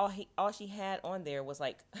all she had on there was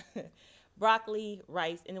like broccoli,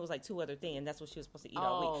 rice, and it was like 2 other things, and that's what she was supposed to eat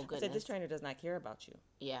all week. Goodness. I said, this trainer does not care about you.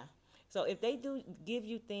 Yeah. So if they do give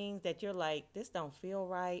you things that you're like, this don't feel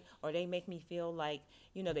right, or they make me feel like,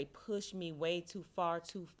 they push me way too far,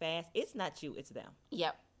 too fast, it's not you, it's them.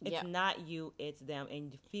 Yep. It's not you, it's them.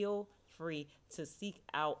 And you feel free to seek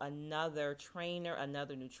out another trainer,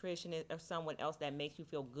 another nutritionist, or someone else that makes you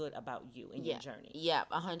feel good about you in your journey. Yeah,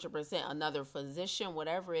 100%. Another physician,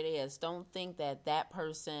 whatever it is, don't think that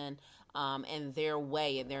person and their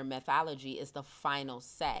way and their methodology is the final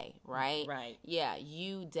say, right? Right. Yeah,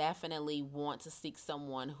 you definitely want to seek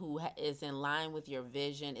someone who is in line with your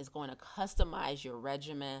vision, is going to customize your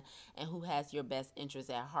regimen, and who has your best interests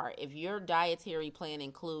at heart. If your dietary plan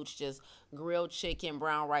includes just grilled chicken,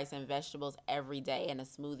 brown rice, and vegetables every day and a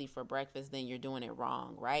smoothie for breakfast, then you're doing it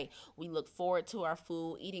wrong, right? We look forward to our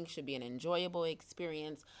food. Eating should be an enjoyable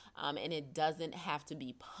experience, and it doesn't have to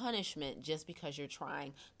be punishment just because you're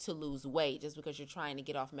trying to lose weight, just because you're trying to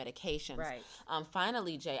get off medications. Right.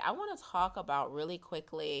 Finally, Jay, I want to talk about really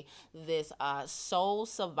quickly this soul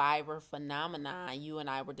survivor phenomenon you and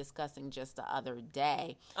I were discussing just the other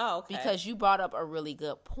day. Oh, okay. Because you brought up a really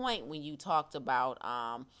good point when you talked about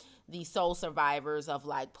the soul survivors of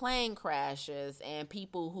like plane crashes and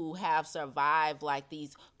people who have survived like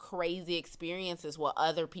these crazy experiences where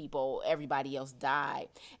everybody else died.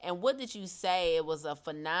 And what did you say? It was a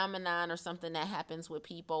phenomenon or something that happens with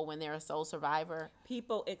people when they're a soul survivor?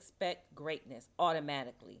 People expect greatness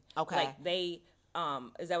automatically. Okay. Like they,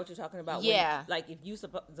 is that what you're talking about? Yeah. Like if you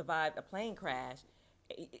survived a plane crash,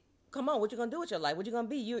 come on, what you gonna do with your life? What you gonna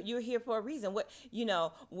be? You're here for a reason. What you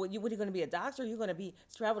gonna be, a doctor? You're gonna be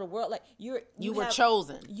travel the world? Like you were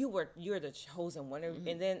chosen. You're the chosen one. Mm-hmm.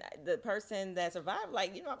 And then the person that survived,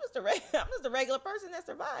 like I'm just a regular person that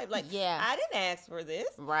survived. Like I didn't ask for this.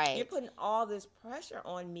 Right. You're putting all this pressure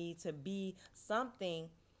on me to be something,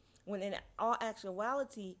 when in all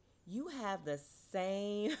actuality you have the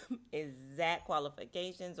same exact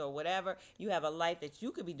qualifications or whatever. You have a life that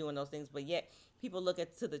you could be doing those things, but yet people look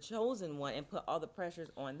to the chosen one and put all the pressures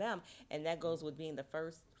on them. And that goes with being the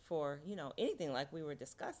first for, anything like we were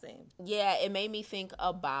discussing. Yeah, it made me think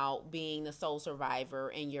about being the sole survivor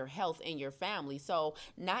in your health and your family. So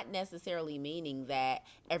not necessarily meaning that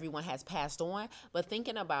everyone has passed on, but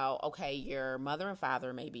thinking about, okay, your mother and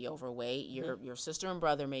father may be overweight, your sister and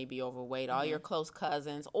brother may be overweight, all your close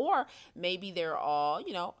cousins, or maybe they're all,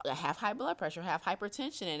 have high blood pressure, have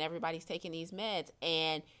hypertension, and everybody's taking these meds,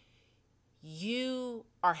 and you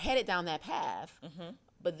are headed down that path,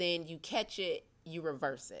 but then you catch it, you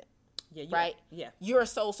reverse it. Yeah, right? Yeah. You're a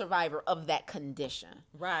soul survivor of that condition.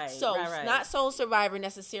 Right. So right. It's not soul survivor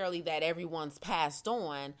necessarily that everyone's passed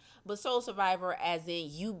on, but soul survivor as in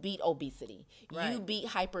you beat obesity. Right. You beat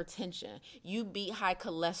hypertension. You beat high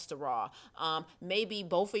cholesterol. Maybe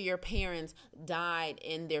both of your parents died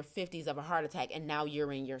in their 50s of a heart attack and now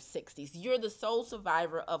you're in your 60s. You're the soul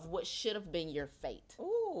survivor of what should have been your fate.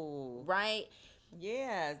 Ooh. Right?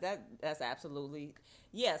 Yeah, that's absolutely.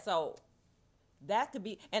 Yeah, so that could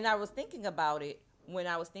be, and I was thinking about it when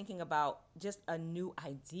I was thinking about just a new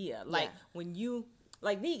idea. Like when you,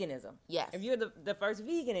 like veganism. Yes. If you're the first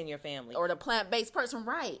vegan in your family. Or the plant-based person,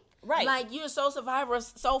 right. Right. Like you're a soul survivor of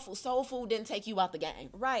soul food. Soul food didn't take you out the game.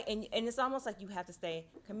 Right. And it's almost like you have to stay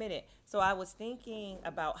committed. So I was thinking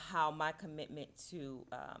about how my commitment to,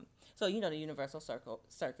 the Universal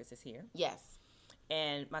Circus is here. Yes.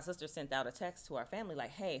 And my sister sent out a text to our family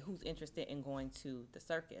like, hey, who's interested in going to the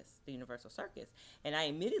circus, the Universal Circus? And I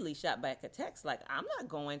immediately shot back a text like, I'm not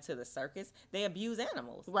going to the circus. They abuse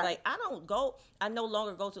animals. Right. Like, I no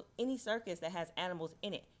longer go to any circus that has animals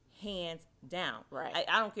in it, hands down. Right.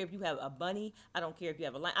 I don't care if you have a bunny. I don't care if you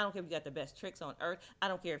have a lion. I don't care if you got the best tricks on earth. I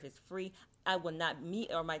don't care if it's free. I will not, me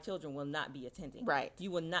or my children will not be attending. Right.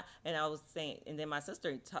 You will not. And I was saying, and then my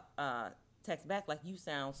sister text back like, you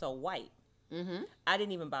sound so white. Mm-hmm. I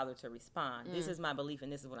didn't even bother to respond. This is my belief,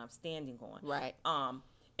 and this is what I'm standing on. Right.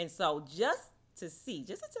 And so just to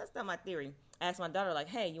test out my theory, I asked my daughter, like,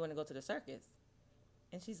 hey, you want to go to the circus?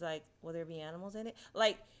 And she's like, will there be animals in it?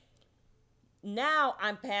 Like, now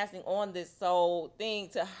I'm passing on this soul thing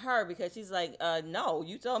to her because she's like, no,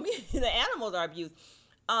 you told me the animals are abused.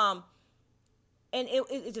 And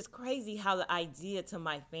it's just crazy how the idea to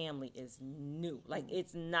my family is new. Like,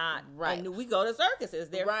 it's not right. new. We go to circuses.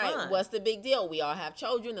 They're fun. What's the big deal? We all have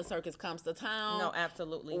children. The circus comes to town. No,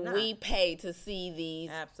 absolutely not. We pay to see these.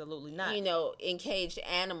 Absolutely not. Encaged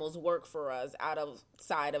animals work for us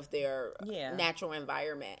outside of their natural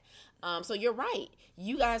environment. So you're right.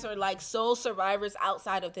 You guys are like soul survivors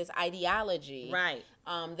outside of this ideology. Right.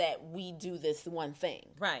 That we do this one thing.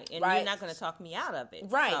 Right. And you're not going to talk me out of it.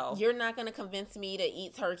 Right. So. You're not going to convince me to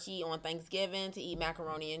eat turkey on Thanksgiving, to eat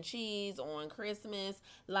macaroni and cheese on Christmas.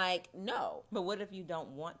 Like, no. But what if you don't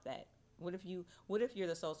want that? What if you're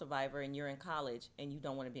the soul survivor and you're in college and you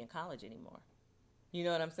don't want to be in college anymore? You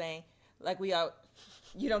know what I'm saying? Like,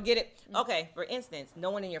 you don't get it? Okay, for instance, no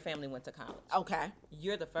one in your family went to college. Okay.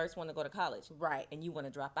 You're the first one to go to college. Right. And you want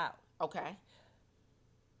to drop out. Okay.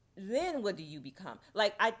 Then what do you become?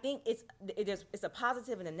 Like, I think it's a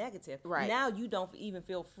positive and a negative. Right. Now you don't even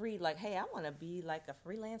feel free, like, hey, I want to be like a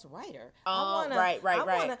freelance writer. Right. I don't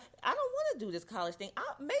want to do this college thing.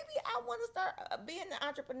 Maybe I want to start being an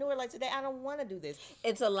entrepreneur. Like, today, I don't want to do this.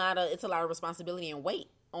 It's a lot of responsibility and weight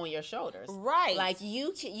on your shoulders. Right. Like,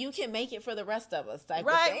 you can make it for the rest of us type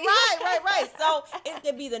of thing. Right. So it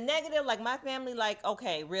could be the negative, like my family, like,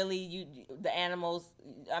 okay, really, the animals,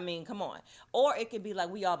 I mean, come on. Or it could be like,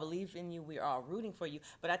 we all believe in you, we're all rooting for you.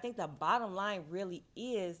 But I think the bottom line really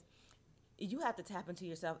is, you have to tap into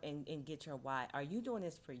yourself and get your why. Are you doing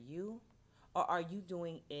this for you? Or are you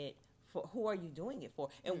doing it for, who are you doing it for?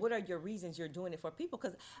 And what are your reasons you're doing it for people?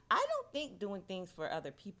 Because I don't think doing things for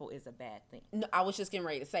other people is a bad thing. No, I was just getting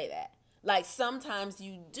ready to say that. Like, sometimes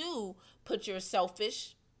you do put your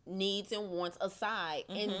selfish needs and wants aside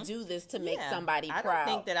and do this to make somebody proud. I don't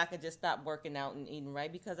think that I could just stop working out and eating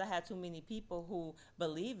right, because I have too many people who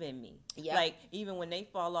believe in me. Yep. Like, even when they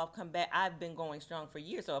fall off, come back. I've been going strong for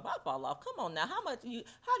years. So if I fall off, come on now, how do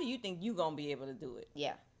you think you gonna be able to do it?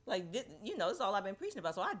 Yeah. Like, this, it's all I've been preaching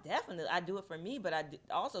about. So I do it for me, but I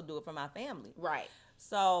also do it for my family. Right.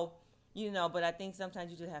 So, but I think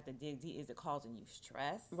sometimes you just have to dig deep. Is it causing you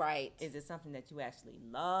stress? Right. Is it something that you actually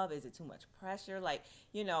love? Is it too much pressure? Like,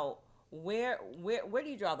 where do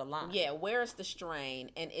you draw the line? Yeah, where is the strain,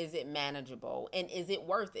 and is it manageable, and is it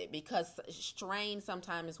worth it? Because strain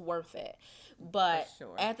sometimes is worth it. But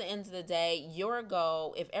at the end of the day, your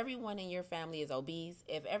goal, if everyone in your family is obese,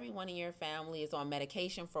 if everyone in your family is on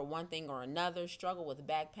medication for one thing or another, struggle with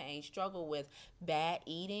back pain, struggle with bad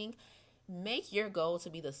eating, make your goal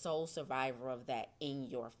to be the sole survivor of that in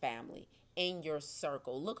your family, in your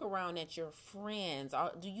circle. Look around at your friends.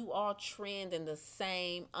 Do you all trend in the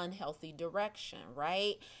same unhealthy direction,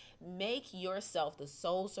 right? Make yourself the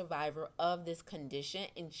sole survivor of this condition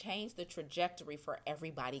and change the trajectory for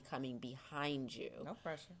everybody coming behind you. No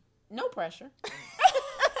pressure. No pressure.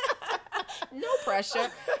 No pressure.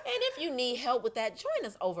 And if you need help with that, join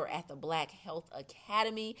us over at the Black Health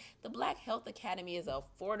Academy. The Black Health Academy is an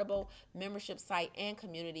affordable membership site and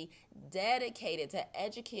community dedicated to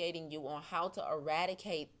educating you on how to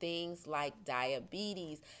eradicate things like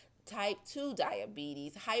diabetes, type 2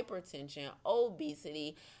 diabetes, hypertension,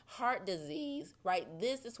 obesity, heart disease, right?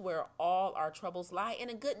 This is where all our troubles lie. And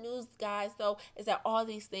the good news, guys, though, is that all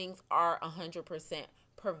these things are 100%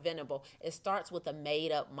 preventable. It starts with a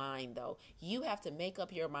made-up mind, though. You have to make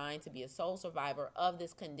up your mind to be a sole survivor of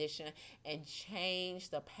this condition and change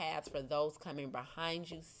the paths for those coming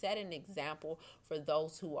behind you. Set an example for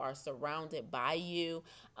those who are surrounded by you,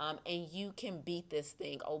 and you can beat this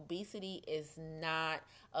thing. Obesity is not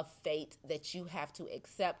a fate that you have to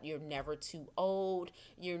accept. You're never too old.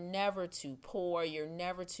 You're never too poor. You're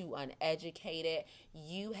never too uneducated.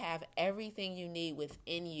 You have everything you need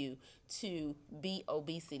within you to beat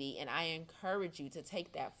obesity, and I encourage you to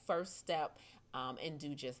take that first step and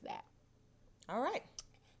do just that. All right.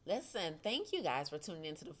 Listen, thank you guys for tuning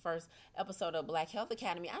into the first episode of Black Health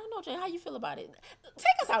Academy. I don't know, Jay, how you feel about it? Take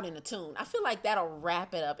us out in a tune. I feel like that'll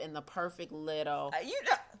wrap it up in the perfect little...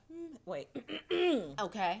 Wait.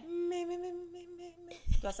 Okay.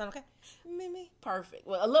 Do I sound okay? Perfect.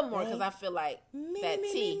 Well, a little more, because I feel like that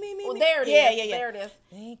T. Well, there it is. Yeah. There it is.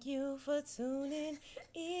 Thank you for tuning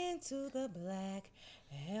into the Black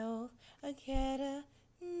Health Academy.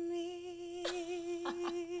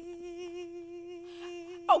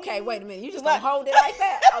 Okay, wait a minute. You just gonna hold it like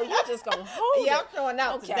that? Oh, you just gonna hold it? Yeah, I'm showing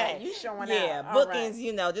out today. You showing out. Yeah, bookings,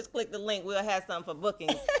 right. Just click the link. We'll have something for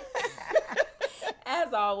bookings.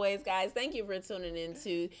 As always, guys, thank you for tuning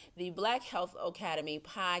into the Black Health Academy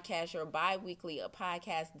podcast, your bi-weekly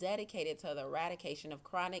podcast dedicated to the eradication of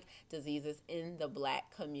chronic diseases in the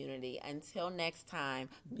Black community. Until next time,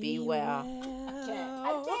 be well.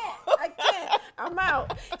 I can't. I'm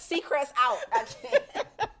out. Seacrest out. I can't.